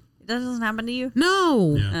 wipe. That doesn't happen to you?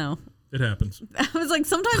 No. Yeah. Oh. It happens. I was like,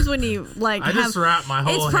 sometimes when you like, I just wrap my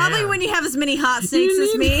whole It's probably hand. when you have as many hot snakes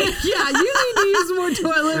as me. Yeah, you need to use more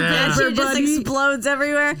toilet Yeah. paper, It just buddy. explodes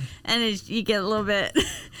everywhere, and you get a little bit.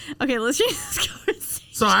 Okay, let's change this conversation.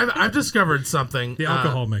 So I've discovered something. The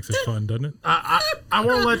alcohol makes it fun, doesn't it? I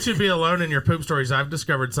won't let you be alone in your poop stories. I've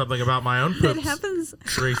discovered something about my own It poops happens,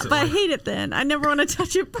 recently. but I hate it. Then I never want to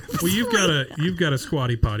touch it. Well, you've got a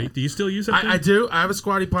squatty potty. Do you still use it? I do. I have a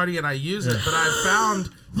squatty potty and I use it, but I've found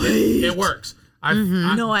it works.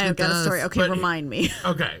 No, I have got a does. story. Okay, But- remind me.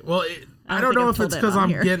 Okay. Well, I don't don't think know I've if told it's it because on I'm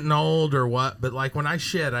here. getting old or what, but like when I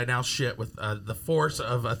shit, I now shit with the force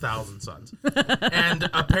of 1,000 suns. And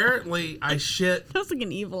apparently I shit That was like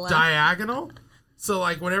an evil laugh. diagonal. So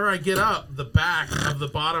like whenever I get up, the back of the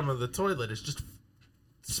bottom of the toilet is just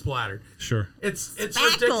splattered. Sure. It's Spackled.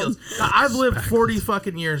 ridiculous. I've lived 40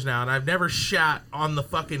 fucking years now, and I've never shat on the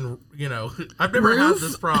fucking, I've never had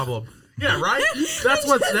this problem. Yeah, right? That's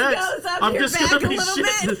what's just next. goes up I'm your just going to back a be little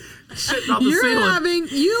shitting on the ceiling.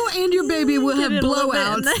 You and your baby will have Get it a little bit in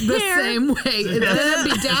blowouts the the hair. same way. It's gonna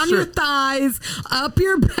be down Sure. your thighs, up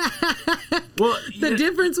your back. Well, The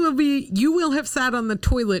difference will be you will have sat on the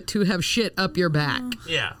toilet to have shit up your back.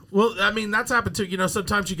 yeah. Well, I mean, that's happened too.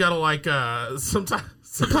 Sometimes you got to like, sometimes.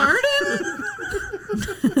 Pardon?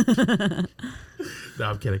 No,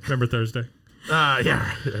 I'm kidding. Remember Thursday?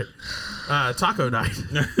 Yeah. Taco night.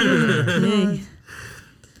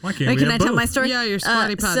 Why can't Wait, we can have I tell both? my story? Yeah, your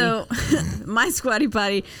squatty potty. So, my squatty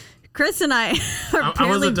potty. Chris and I are I apparently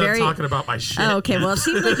wasn't done very. talking about my shit. Oh, okay. Well, it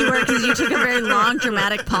seems like you were because you took a very long,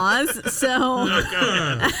 dramatic pause. So,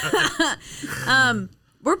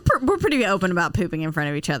 we're pretty open about pooping in front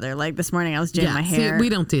of each other. Like this morning, I was doing my hair. See, we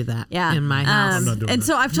don't do that Yeah, in my house. I'm not doing and that.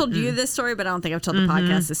 so I've told you this story, but I don't think I've told the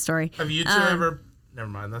podcast this story. Have you two ever? Never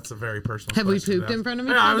mind. That's a very personal. Have we question to pooped in ask. front of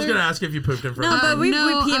each Yeah, I was other? going to ask if you pooped in front No, of but each we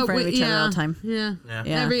other. pee in front of each other all the time. Yeah.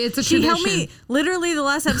 Yeah. It's a She tradition. helped me. Literally, the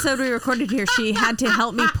last episode we recorded here, she had to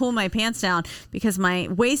help me pull my pants down because my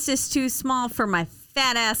waist is too small for my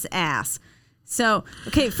fat ass. So,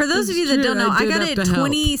 okay, for those of you that It's don't true, know, I I did got have a to help.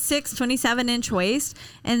 26, 27-inch waist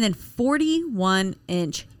and then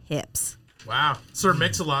 41-inch hips. Wow. Sir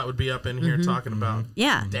Mix-a-Lot would be up in here talking about.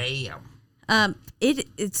 Yeah. Damn.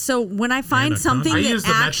 It's so when I find Man, something I use that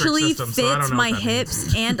the metric actually system, so I fits don't know my what that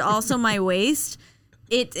hips and also my waist,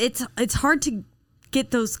 it's hard to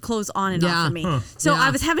get those clothes on and off Yeah. of me. So Yeah.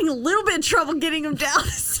 I was having a little bit of trouble getting them down.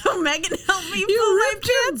 So Megan helped me pull You my ripped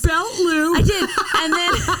your pants. belt loop. I did, and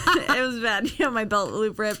then it was bad. Yeah, my belt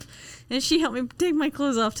loop ripped, and she helped me take my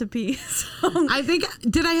clothes off to pee. So I think,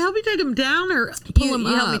 did I help you take them down or pull them you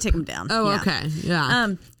up? helped me take them down. Oh, Yeah. okay. Yeah.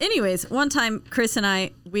 Anyways, one time Chris and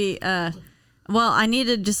I I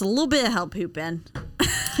needed just a little bit of help pooping.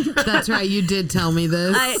 That's right. You did tell me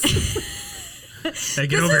this. Hey,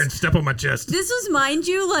 get over here and step on my chest. This was, mind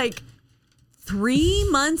you, like 3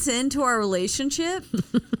 months into our relationship,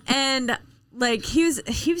 and like he was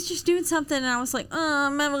just doing something, and I was like, oh,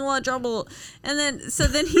 I'm having a lot of trouble. And then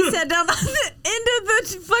he sat down on the end of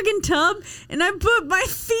the fucking tub, and I put my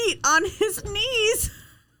feet on his knees.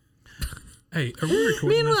 Hey, are we recording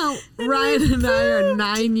Meanwhile, Ryan and I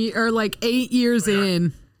are 8 years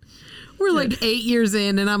in. We're like 8 years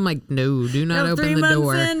in, and I'm like, no, do not No, 3 open the months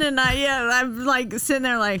door. in, and I'm like sitting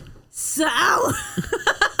there like, so.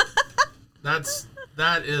 That's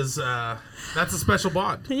a special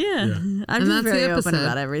bond. Yeah. And I'm just that's the very open episode.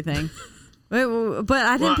 about everything. But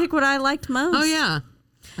I didn't Well, pick what I liked most. Oh, yeah.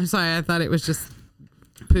 I'm sorry. I thought it was just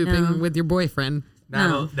pooping No. with your boyfriend.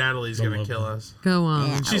 Natalie's I going love to kill us. Go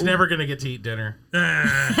on. She's never going to get to eat dinner.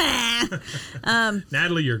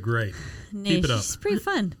 Natalie, you're great. Keep it up. It's pretty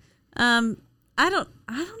fun. I don't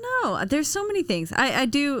know. There's so many things. I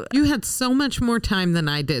do. You had so much more time than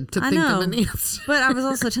I did to I think know, of an answer. but I was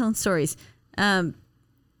also telling stories.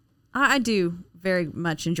 I do very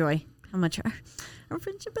much enjoy how much our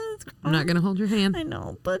friendship is. I'm not going to hold your hand. I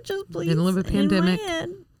know, but just please. Middle of a in my pandemic.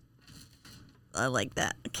 head. I like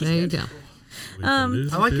that. Okay, There you good. go. I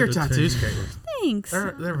like your tattoos, Caitlin. Thanks.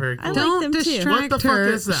 They're very cool. I Don't like them too. distract What the fuck her.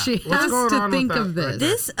 is that? She What's has going to on with think that of right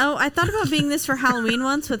this. I thought about being this for Halloween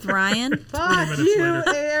once with Ryan. Fuck you,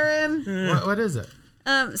 Aaron. What is it?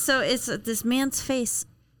 So it's this man's face,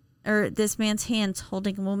 or this man's hands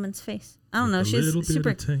holding a woman's face. I don't know. She's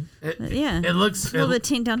super. Yeah. It looks a little bit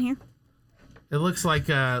taint down here. It looks like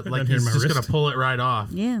here in he's my just wrist. gonna pull it right off.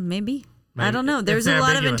 Yeah, maybe. I Maybe. don't know. It's There's a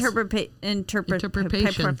lot of ambiguous.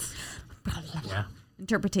 Interpretations. Yeah.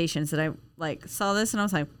 interpretations that I like saw this and I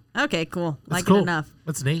was like, okay, cool, like cool. it enough.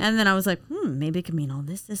 That's neat. And then I was like, maybe it could mean all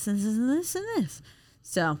this, this, and this, and this, and this.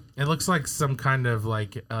 So It looks like some kind of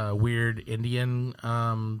like weird Indian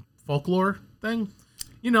folklore thing.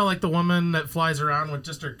 You know, like the woman that flies around with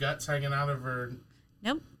just her guts hanging out of her.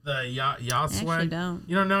 Nope. The yacht swag. Actually don't.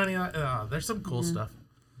 You don't know any of that? There's some cool stuff.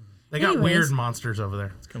 They got Anyways, weird monsters over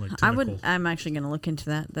there. It's kind of like I'm actually going to look into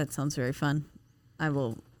that. That sounds very fun. I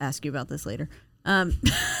will ask you about this later. I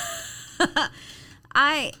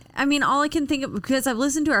mean, all I can think of, because I've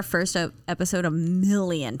listened to our first episode a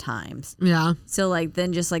million times. Yeah. So like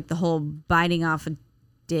then just like the whole biting off a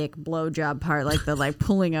dick blowjob part, like the like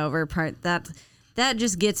pulling over part, that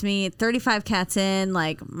just gets me. 35 cats in,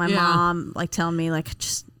 like my mom like telling me like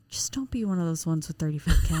just don't be one of those ones with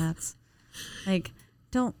 35 cats. Like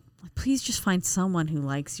please just find someone who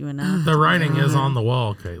likes you enough. The writing is on the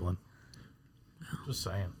wall, Caitlin. Just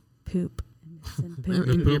saying. Poop.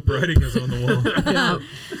 the poop writing is on the wall. Yeah.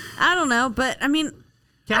 I don't know, but I mean,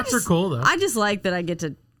 cats are cool though. I just like that I get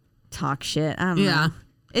to talk shit. I don't know.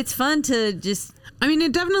 It's fun to just. I mean,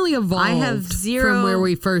 it definitely evolved. I have zero from where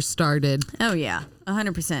we first started. Oh yeah,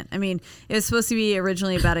 100%. I mean, it was supposed to be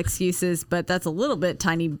originally about excuses, but that's a little bit,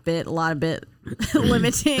 tiny bit, a lot of bit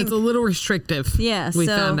limiting. It's a little restrictive. Yeah, we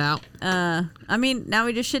so, found out. I mean, now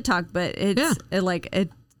we just shit talk, but it's like a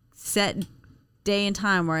set day and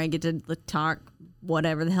time where I get to talk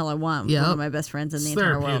whatever the hell I want with one of my best friends in the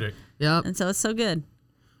entire world. Yep. And so it's so good.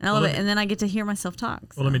 And I love it. And then I get to hear myself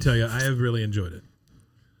talk. So. Well, let me tell you, I have really enjoyed it.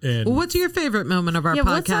 And what's your favorite moment of our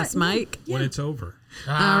podcast, Mike? When it's over.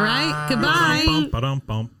 All right. Goodbye.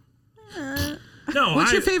 No,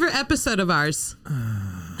 what's your favorite episode of ours?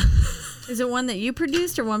 Is it one that you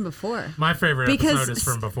produced or one before? My favorite episode is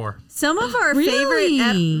from before. Some of our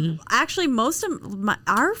favorite, actually, most of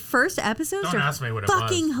our first episodes Don't are ask me what it was.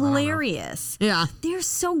 fucking hilarious. Yeah, they're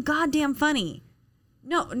so goddamn funny.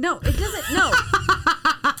 No, it doesn't. No,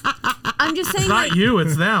 I'm just saying. It's not you,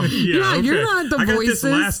 it's them. Yeah, you're not the I got voices.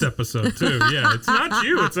 this last episode too. Yeah, it's not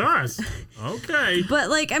you, it's us. Okay. But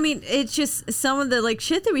like, I mean, it's just some of the like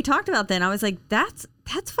shit that we talked about. Then I was like, that's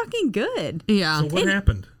fucking good. Yeah. So what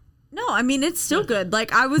happened? No, I mean, it's still good.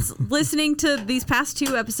 Like, I was listening to these past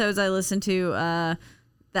two episodes. I listened to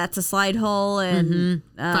That's a Slide Hole and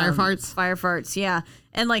Fire Farts. Fire Farts, yeah.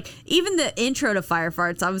 And like, even the intro to Fire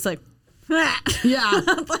Farts, I was like, yeah.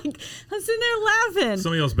 like, I'm sitting there laughing.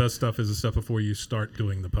 Some of y'all's best stuff is the stuff before you start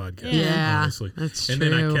doing the podcast. Yeah, honestly. that's and true.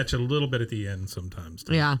 then I catch a little bit at the end sometimes.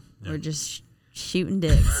 Too. Yeah. We're just shooting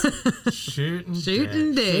dicks. Shooting dicks.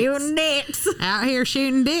 Shooting dicks. Out here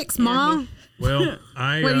shooting dicks, Mom. Well, what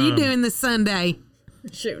are you doing this Sunday?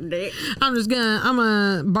 Shooting dicks. I'm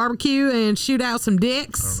gonna barbecue and shoot out some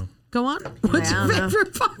dicks. Go on. What's your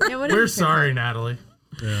favorite part? Yeah, We're sorry, Natalie.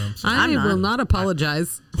 Yeah, I'm sorry. I will not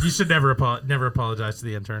apologize. You should never apologize to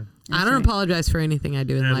the intern. I don't apologize for anything I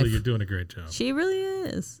do in Natalie, life. you're doing a great job. She really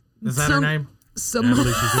is. Is that her name?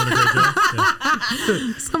 Natalie, she's doing a great job.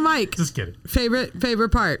 Yeah. So, Mike. Just kidding.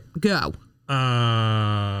 Favorite part? Go. He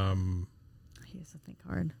has to think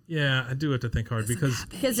hard. Yeah, I do have to think hard because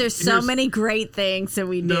there's so many great things that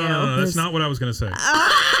we do. No, that's not what I was going to say.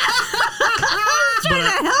 I'm trying to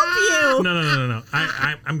help you. No.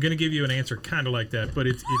 I'm going to give you an answer kind of like that, but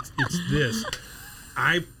it's this.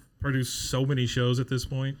 I produce so many shows at this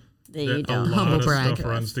point that you a don't. lot Humble of brag. stuff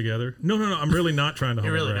runs together. No. I'm really not trying to. It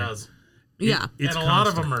really brag. does. Yeah. It's and a lot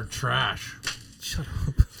of constant. them are trash. Shut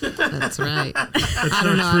up. That's right. That's I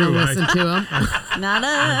don't know. not I don't true. listen to them. Not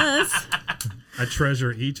us. I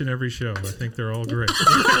treasure each and every show. I think they're all great.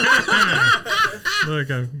 Look,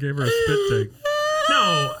 I gave her a spit take.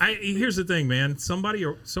 No, here's the thing, man. Some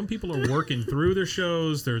people are working through their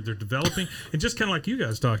shows. They're developing, and just kind of like you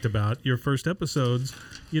guys talked about your first episodes.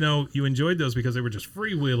 You enjoyed those because they were just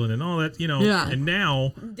freewheeling and all that. Yeah. And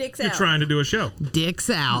now Dicks you're out. trying to do a show. Dicks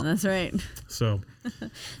out. That's right. So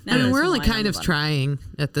I mean, we're only kind of trying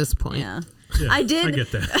at this point. Yeah. yeah, I did. I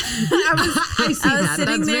get that. I see I was that.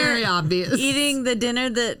 sitting That's there very obvious. eating the dinner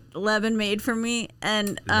that Levin made for me,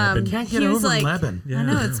 and Levin. Can't he get was over like, Levin. Yeah, I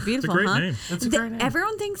know, it's It's a beautiful, great huh? name. It's a great name.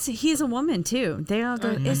 Everyone thinks he's a woman too. They all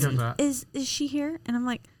go, I get that. is she here? And I'm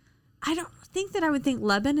like, I don't think that I would think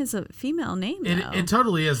Lebanon is a female name. It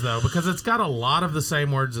totally is though, because it's got a lot of the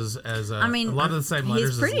same words as a lot of the same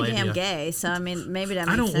letters. He's pretty as Labia. damn gay, so I mean, maybe that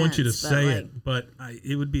makes I don't want you to sense, say but, it, but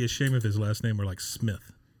it would be a shame if his last name were like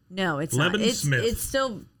Smith. No, it's Lebanon not. Smith. It's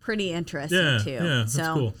still pretty interesting too. Yeah, that's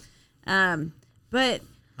so, cool. But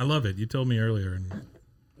I love it. You told me earlier, and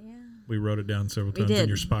we wrote it down several times in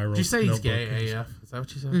your spiral. Did you say he's notebook. gay AF? Is that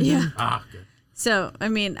what you said? Yeah. Ah, good. So, I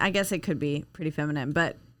mean, I guess it could be pretty feminine,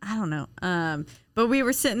 but I don't know. But we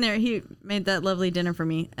were sitting there. He made that lovely dinner for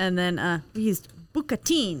me, and then we used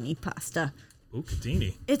bucatini pasta.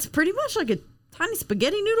 Bucatini. It's pretty much like a tiny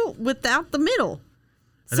spaghetti noodle without the middle.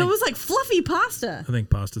 So it was like fluffy pasta. I think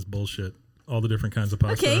pasta's bullshit. All the different kinds of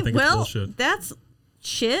pasta. Okay, I think well, it's bullshit. that's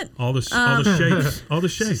shit. All the shakes. All the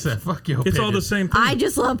shakes. She said, fuck your It's all opinion. the same thing. I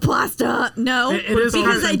just love pasta. No, It is all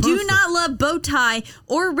because the I same do pasta. not love bow tie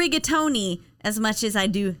or rigatoni as much as I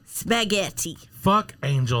do spaghetti. Fuck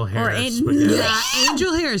angel hair. Or spaghetti. Yeah,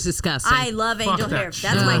 angel hair is disgusting. I love Fuck angel that hair.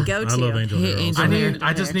 shit. That's my Yeah. go-to. I love angel Hate hair. also. angel hair.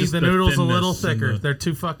 I just need Just the the noodles a little thinness and thicker. the- They're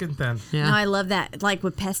too fucking thin. Yeah. No, I love that. Like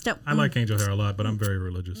with pesto. I like angel hair a lot, but I'm very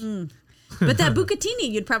religious. But that bucatini,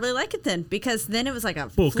 you'd probably like it then, because then it was like a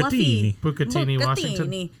fluffy Bucatini,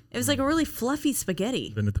 Washington. It was like a really fluffy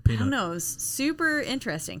spaghetti. Then at the I peanut. don't know. It was super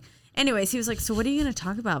interesting. Anyways, he was like, "So what are you going to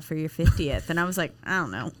talk about for your 50th?" And I was like, "I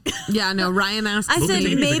don't know." Yeah, no, Ryan asked I said, Bucatini's a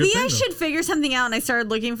good "Maybe thing, I though. should figure something out." And I started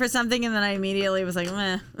looking for something, and then I immediately was like,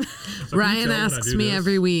 "Meh." So Ryan can you tell when I asks do me this?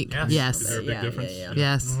 every week. Yes. Is Yes. there a big Yeah, difference? yeah.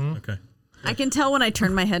 Yes. Okay. I can tell when I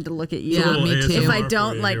turn my head to look at you. Yeah, little me ASMR too. If I for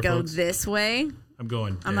don't you like here, go folks. this way, I'm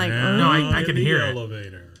going. I'm like, down No, I in can the hear it.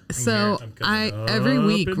 elevator. So I'm coming every up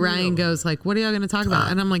week in the Ryan elevator. goes like, "What are y'all going to talk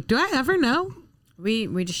about?" And I'm like, "Do I ever know?" we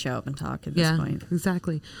just show up and talk at this Yeah, point.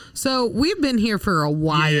 exactly. So we've been here for a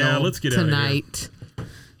while. Yeah, let's get outta here. tonight.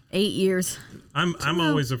 8 years. I'm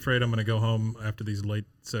always afraid I'm going to go home after these late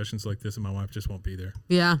sessions like this, and my wife just won't be there.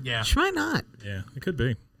 Yeah, Yeah. She might not. Yeah, it could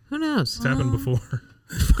be. Who knows? It's happened before.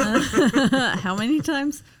 How many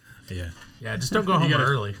times? Yeah. Yeah, just don't go home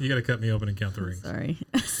early. You got to cut me open and count the rings. Sorry.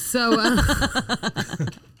 So,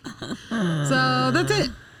 so that's it.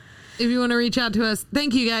 If you want to reach out to us,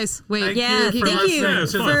 thank you guys. Wait, Thank Yeah, you for thank you listening Yeah,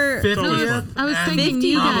 it's to fun. the It's always 50th. fun. I was and thanking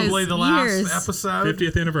you guys. probably the last years. episode.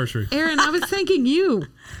 50th anniversary. Aaron, I was thanking you.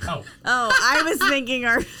 Oh, Oh, I was thinking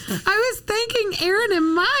our I was thanking Aaron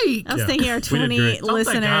and Mike. I was Yeah. thinking our We did 20 great. Don't thank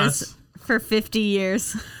listeners us. for 50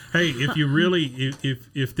 years. Hey, if you really,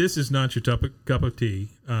 if this is not your cup of tea,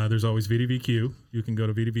 there's always VDVQ. You can go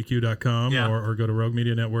to VDVQ.com Yeah. or go to Rogue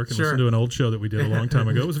Media Network and Sure. listen to an old show that we did a long time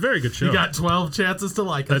ago. It was a very good show. you got 12 chances to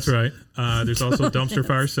like us. That's right. There's also Dumpster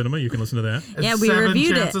Fire Cinema. You can listen to that. And Yeah, we 7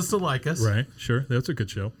 reviewed it. chances to like us. Right. Sure. That's a good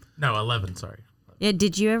show. No, 11, sorry. Yeah,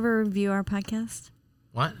 did you ever review our podcast?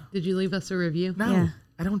 What? Did you leave us a review? No, Yeah.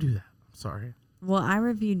 I don't do that. I'm sorry. Well, I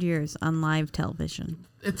reviewed yours on live television.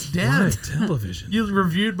 It's dead. Live television. You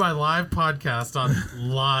reviewed my live podcast on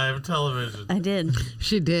live television. I did.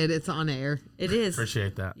 She did. It's on air. It is.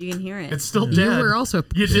 Appreciate that. You can hear it. It's still You dead. were also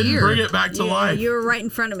You didn't here. bring it back to yeah, life. you were right in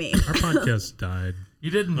front of me. Our podcast died You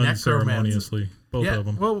didn't necromancy. unceremoniously. Both Yeah, of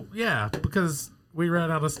them. well, yeah, because we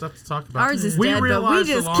ran out of stuff to talk about. Ours is we dead, but we realized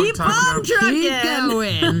a just long keep time on ago- trucking. Keep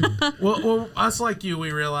going. Well, us like you,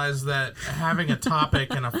 we realized that having a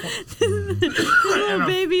topic and a. Little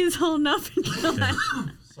baby is holding up.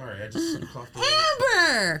 Sorry, I just coughed.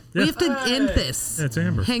 Amber! We have to end this. That's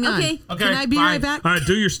Amber. Hang on. Okay. Okay, Can I be bye. right back? All right,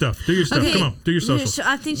 do your stuff. Do your stuff. Okay. Come on, do your social.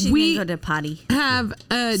 I think she's We- going to go to potty. Have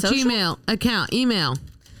a Social? Gmail account, email.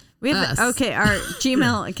 We have Us. okay, our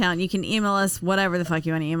Gmail account. You can email us whatever the fuck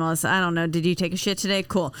you want to email us. I don't know. Did you take a shit today?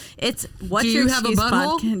 Cool. It's what's Do your you have a excuse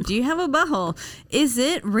butthole? podcast? Do you have a butthole? Is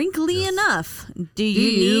it wrinkly enough? Do Do you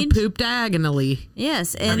you need poop diagonally?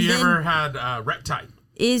 Yes, and Have you then ever had rectite?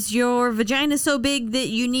 is your vagina so big that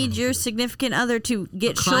you need your significant other to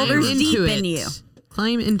get Climb shoulders into deep it. in you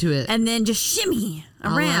Climb into it. and then just shimmy A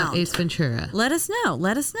la around? Ace Ventura. Let us know.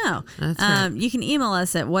 Let us know. That's right. You can email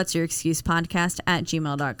us at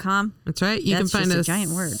what'syourexcusespodcast@gmail.com. That's right. You That's can find just a us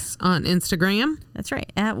giant word. on Instagram. That's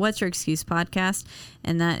right. At What's Your Excuse Podcast.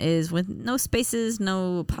 And that is with no spaces,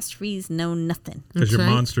 no apostrophes, no nothing. Because you're That's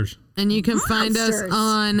right. monsters. And you can find us Monsters.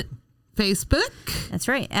 on Facebook. That's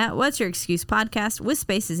right. At What's Your Excuse Podcast with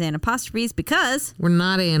spaces and apostrophes because We're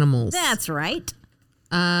not animals. that's right.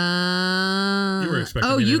 You were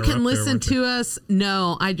expecting oh, me to you interrupt can there, listen weren't you? to us.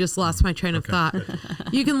 No, I just lost my train of thought.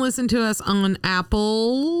 You can listen to us on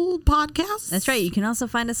Apple Podcasts. That's right. You can also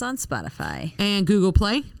find us on Spotify And Google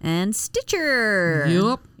Play. and Stitcher.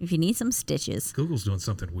 Yup. If you need some stitches. Google's doing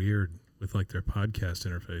something weird with like their podcast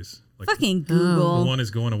interface. Like Fucking Google. the one is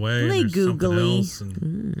going away. Really and there's something googly. else.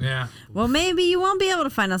 And Yeah. Well, maybe you won't be able to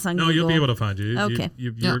find us on no, Google. you'll be able to find you. Okay.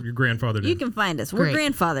 You're grandfathered You in. can find us. We're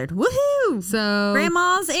Great. grandfathered. Woohoo! So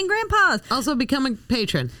Grandmas and grandpas. also become a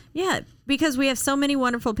patron. Yeah, because we have so many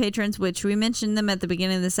wonderful patrons, which we mentioned them at the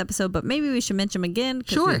beginning of this episode, but maybe we should mention them again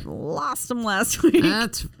because Sure. we lost them last week.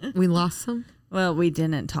 We lost some. Well, we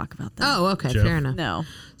didn't talk about them. Oh, okay, Jeff. fair enough. No.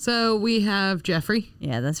 So we have Jeffrey.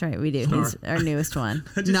 Yeah, that's right. We do. He's our newest one.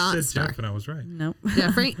 I just Not said Star. Jeff and I was right. Nope.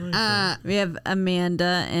 Jeffrey. We have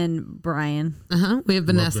Amanda and Brian. We have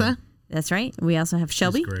Vanessa them. That's right. We also have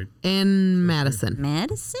Shelby. She's great. and Madison.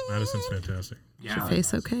 Madison. Madison's fantastic. Is your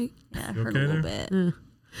face okay? Yeah, You hurt okay a little there? bit.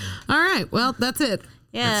 All right. Well, that's it.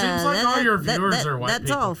 Yeah, seems like all your viewers are white That's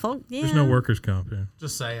people. all, folks. Yeah. There's no workers' comp here.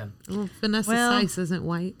 Just saying. Well, Vanessa Well- Sice isn't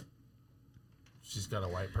white. She's got a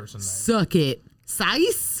white person name. Suck it.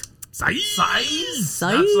 Sice? Size? That's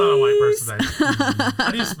not a white person name.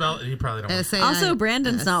 How do you spell it? You probably don't. S-A-I- Also,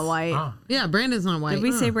 Brandon's not white. Oh. Yeah, Brandon's not white. Did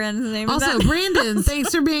we say Brandon's name? Also, Is that- Brandon,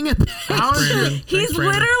 thanks for being a How is Brandon. it? He's Thanks,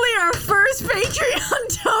 Brandon. literally our first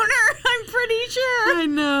Patreon donor. I'm pretty sure. I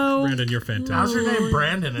know. Brandon, you're How's fantastic. your name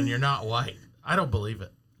Brandon and you're not white? I don't believe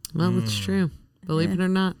it. Well, it's true. Believe it or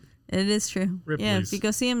not. It is true. Yeah, Ripley's. if you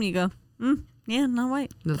go see him, you go, yeah, not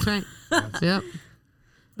white. That's right. Yep.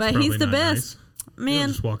 But Probably he's the not best. You'll Man,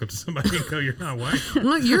 just walk up to somebody and go, "You're not white."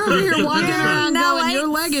 Look, you're over here walking You're around not going, your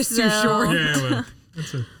white, leg is too so- short. Yeah, well,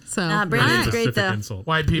 that's a So, Nah, all Brandon's right. great, specific though. insult.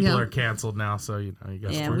 White people Yeah. are canceled now, so you guys.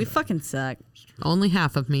 yeah, we fucking suck. Only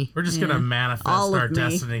half of me. We're just gonna manifest All of our me.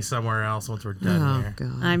 destiny somewhere else once we're done Oh, here.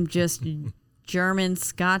 God. I'm just German,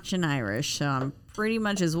 Scotch, and Irish, so I'm pretty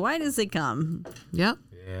much as white as they come. Yep.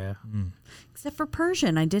 Yeah. Except for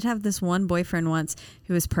Persian. I did have this one boyfriend once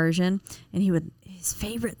who was Persian, and his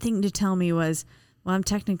favorite thing to tell me was, well, I'm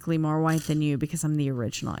technically more white than you because I'm the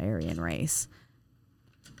original Aryan race.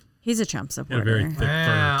 He's a Trump Got a very supporter. thick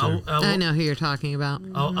fur, too. I know who you're talking about.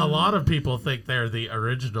 A lot of people think they're the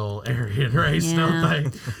original Aryan race, don't Yeah.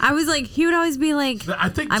 they? I was like, he would always be like, I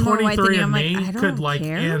think I'm more white than you. I'm like, 23andMe I don't could like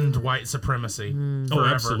care. end white supremacy Oh,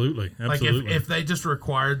 forever. absolutely. Like Absolutely. if they just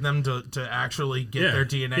required them to actually get Yeah, their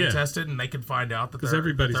DNA yeah. tested and they could find out that 'Cause they're,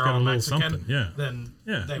 everybody's they're got a all little Mexican, something, yeah. then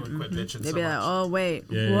Yeah. they would quit bitching they'd so be like, much. oh, wait,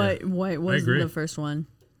 Yeah, yeah. white wasn't agree. the first one.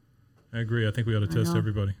 I agree. I think we ought to test know.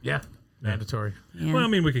 everybody. Yeah, mandatory. Yeah. Well, I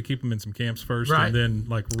mean, we could keep them in some camps first, Right. and then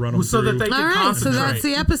like run them So through. that they All can right, so concentrate. that's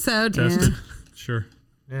the episode. test it. Sure.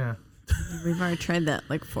 Yeah. We've already tried that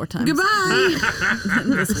like 4 times. Goodbye. in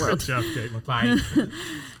this Good world. job, Caitlin. Bye.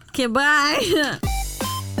 Okay, bye.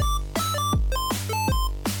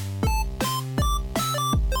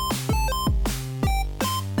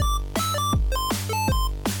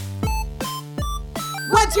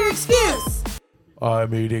 What's your excuse?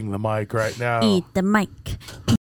 I'm eating the mic right now. Eat the mic.